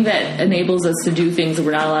the thing that enables us to do things that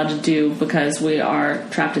we're not allowed to do because we are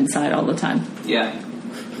trapped inside all the time. Yeah.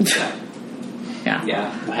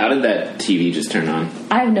 Yeah. How did that TV just turn on?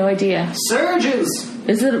 I have no idea. Surges!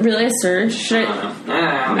 Is it really a surge?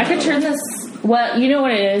 I could turn this. Well, you know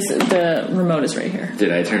what it is? The remote is right here.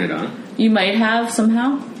 Did I turn it on? You might have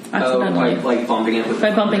somehow. Accidentally. Like bumping it with the phone?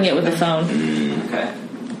 By bumping it with the phone. Okay.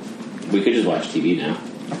 We could just watch TV now.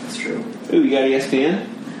 That's true. Ooh, you got ESPN?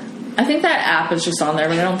 I think that app is just on there,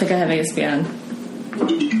 but I don't think I have ESPN.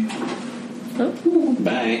 Oh,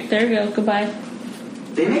 Bye. there you go. Goodbye.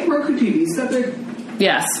 They make Roku TVs that big?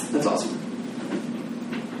 Yes. That's awesome.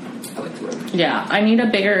 I like the Roku. Yeah, I need a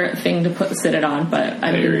bigger thing to sit it on, but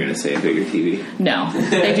I thought you were going to say a bigger TV. No,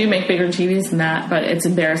 they do make bigger TVs than that, but it's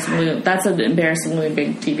embarrassingly. That's an embarrassingly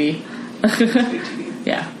big TV. Big TV.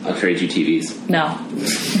 Yeah. I'll trade you TVs. No.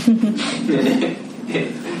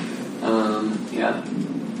 Yeah.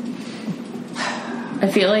 I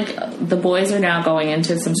feel like the boys are now going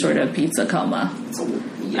into some sort of pizza coma.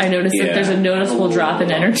 I noticed that there's a noticeable drop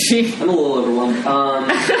in energy. I'm a little overwhelmed.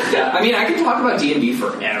 Yeah, I mean, I could talk about D&D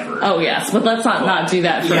forever. Oh, yes, but let's not do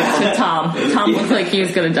that to Tom. Tom looked like he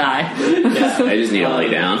was going to die. Yeah, I just need to lay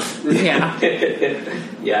down. Yeah.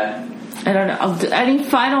 Yeah. I don't know. Any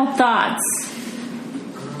final thoughts?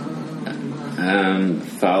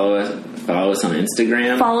 Follow us on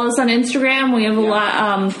Instagram. Follow us on Instagram. We have a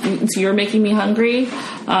lot. So You're Making Me Hungry.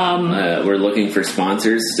 We're looking for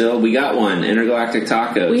sponsors still. We got one, Intergalactic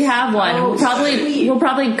Tacos. We have one. Oh, we'll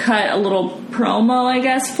probably cut a little promo, I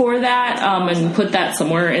guess, for that, and put that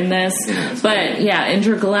somewhere in this. Yeah, but yeah,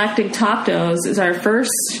 Intergalactic Tacos is our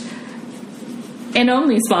first and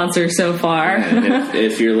only sponsor so far. And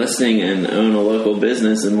if you're listening and own a local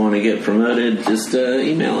business and want to get promoted, just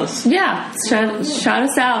email us. Yeah, shout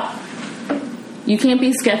us out. You can't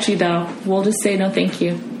be sketchy, though. We'll just say no thank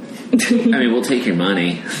you. I mean, we'll take your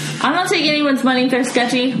money. I'm not taking anyone's money if they're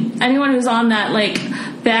sketchy. Anyone who's on that,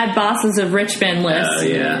 Bad Bosses of Richmond list. Oh,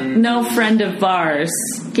 yeah. No friend of ours.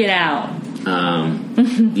 Get out.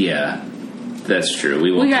 Yeah. That's true.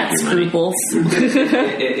 We won't We got take your money. scruples.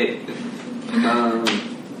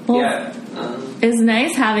 It's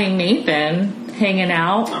nice having Nathan hanging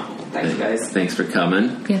out. Oh, thanks, guys. Thanks for coming.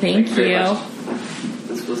 Okay, thank Thanks very you. much.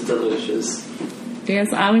 This was delicious.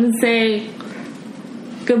 Yes, I'm going to say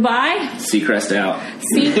goodbye. Seacrest out.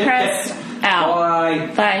 Seacrest out.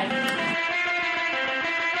 Bye. Bye.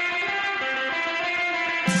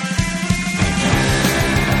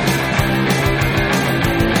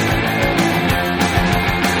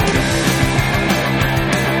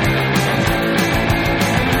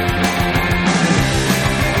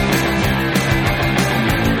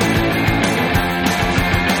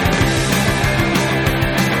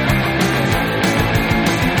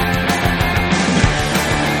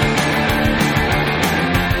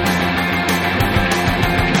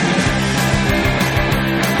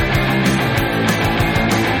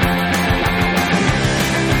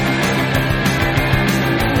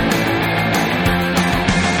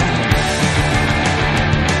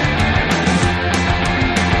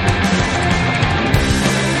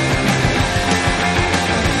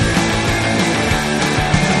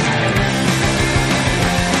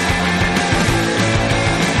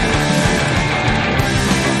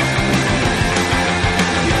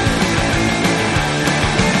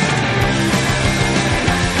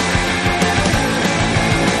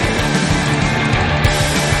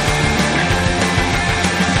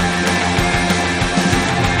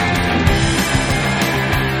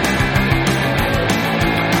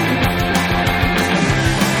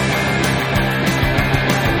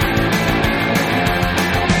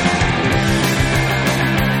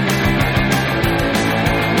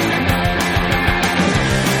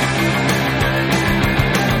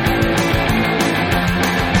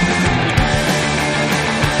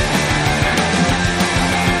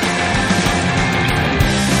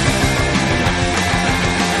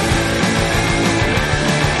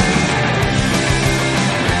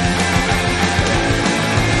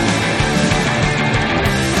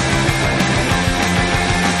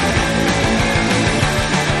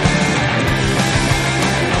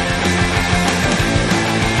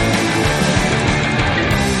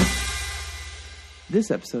 This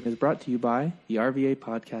episode is brought to you by the RVA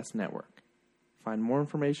Podcast Network. Find more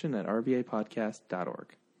information at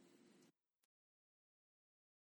rvapodcast.org.